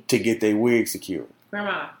to get their wig secured.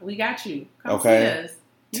 Grandma, we got you. Come see us.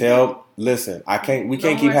 Listen, we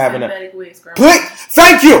can't keep having that. Wigs,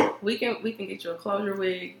 thank you. We can get you a closure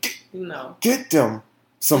wig, Get them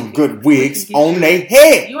some good wigs on their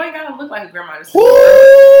head. You ain't gotta look like a grandma.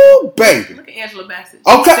 Ooh, baby. Look at Angela Bassett.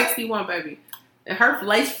 Okay. 61, baby. And her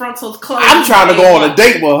lace frontals closed. I'm trying to go on a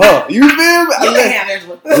date with her. You feel me? You can't have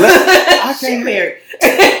Angela. I can't married.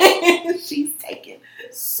 She's taken.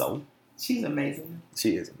 So? She's amazing.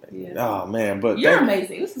 She is amazing. Yeah. Oh man, but you're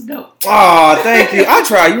amazing. This is dope. Oh, thank you. I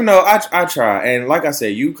try. I try. And like I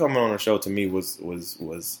said, you coming on the show to me is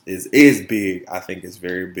big. I think it's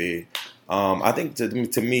very big. I think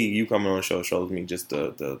to me, you coming on the show shows me just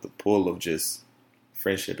the pull of just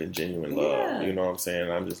friendship and genuine love. Yeah. You know what I'm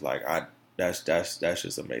saying? I'm just like that's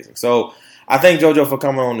just amazing. So I thank JoJo for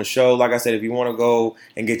coming on the show. Like I said, if you want to go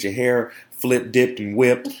and get your hair flipped, dipped, and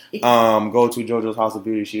whipped, go to JoJo's House of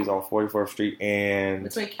Beauty. She's on 44th Street and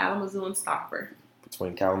between Kalamazoo and Stauffer.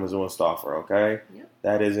 Okay. Yep.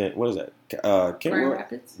 That isn't, what is that? Grand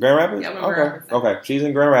Rapids. Grand Rapids? Yeah, okay. Grand Rapids. Okay. She's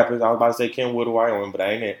in Grand Rapids. I was about to say Kenwood, Wyoming, but that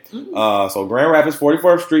ain't it. Mm-hmm. So Grand Rapids,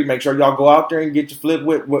 44th Street. Make sure y'all go out there and get your flip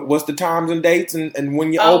with what's the times and dates and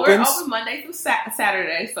when you opens? We're open Monday through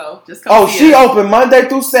Saturday, so just come see she us. Open Monday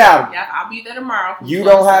through Saturday. Yeah, I'll be there tomorrow. You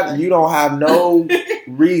don't have no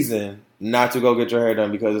reason not to go get your hair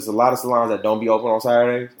done because there's a lot of salons that don't be open on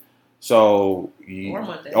Saturdays. So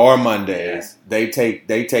or Mondays. Yeah.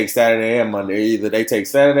 They take Saturday and Monday. Either they take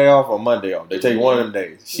Saturday off or Monday off. They take one of them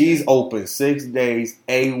days. She's open 6 days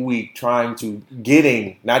a week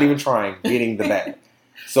getting the bag.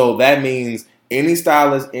 So that means any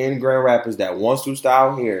stylist in Grand Rapids that wants to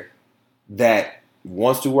style hair, that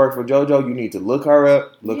wants to work for JoJo, you need to look her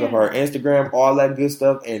up, look up her Instagram, all that good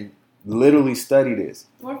stuff, and literally study this.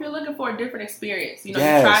 Or if you're looking for a different experience, you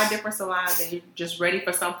try different salons and you're just ready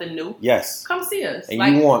for something new. Yes. Come see us.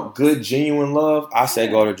 And you want good, genuine love, I say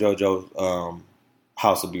go to JoJo's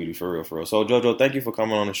House of Beauty, for real, for real. So, JoJo, thank you for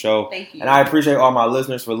coming on the show. Thank you. And I appreciate all my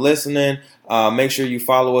listeners for listening. Make sure you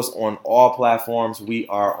follow us on all platforms. We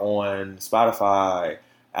are on Spotify,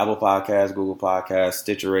 Apple Podcasts, Google Podcasts,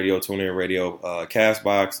 Stitcher Radio, TuneIn Radio,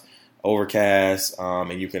 Castbox, Overcast,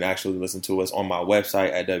 and you can actually listen to us on my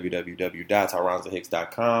website at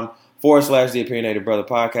www.tyronzahicks.com/The Opinionated Brother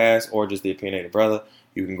Podcast, or just The Opinionated Brother.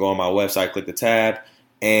 You can go on my website, click the tab,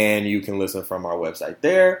 and you can listen from our website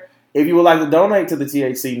there. If you would like to donate to the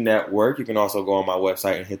THC Network, you can also go on my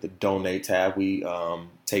website and hit the donate tab. We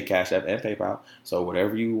take Cash App and PayPal. So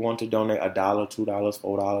whatever you want to donate, $1, $2,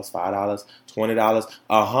 $4, $5, $20,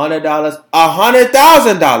 $100,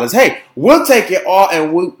 $100,000. Hey, we'll take it all,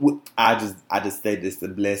 and I just say this is a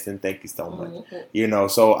blessing. Thank you so much.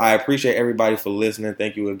 So I appreciate everybody for listening.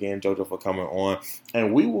 Thank you again, JoJo, for coming on.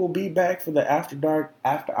 And we will be back for the After Dark,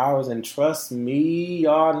 After Hours. And trust me,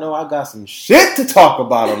 y'all know I got some shit to talk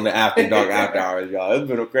about on the After Dark, After Hours, y'all. It's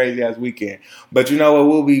been a crazy ass weekend. But you know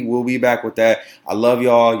what? We'll be back with that. I love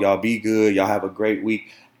y'all. Y'all be good. Y'all have a great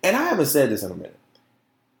week. And I haven't said this in a minute.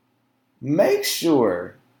 Make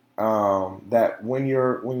sure that when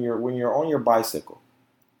you're on your bicycle,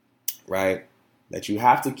 right, that you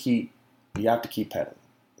have to keep pedaling,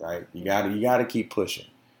 right? You gotta keep pushing,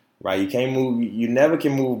 right? You can't move. You never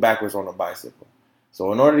can move backwards on a bicycle.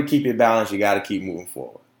 So in order to keep it balanced, you got to keep moving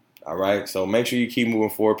forward. All right. So make sure you keep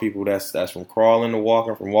moving forward, people. That's from crawling to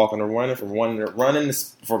walking, from walking to running,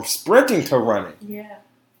 from sprinting to running. Yeah.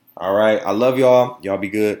 All right. I love y'all. Y'all be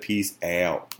good. Peace out.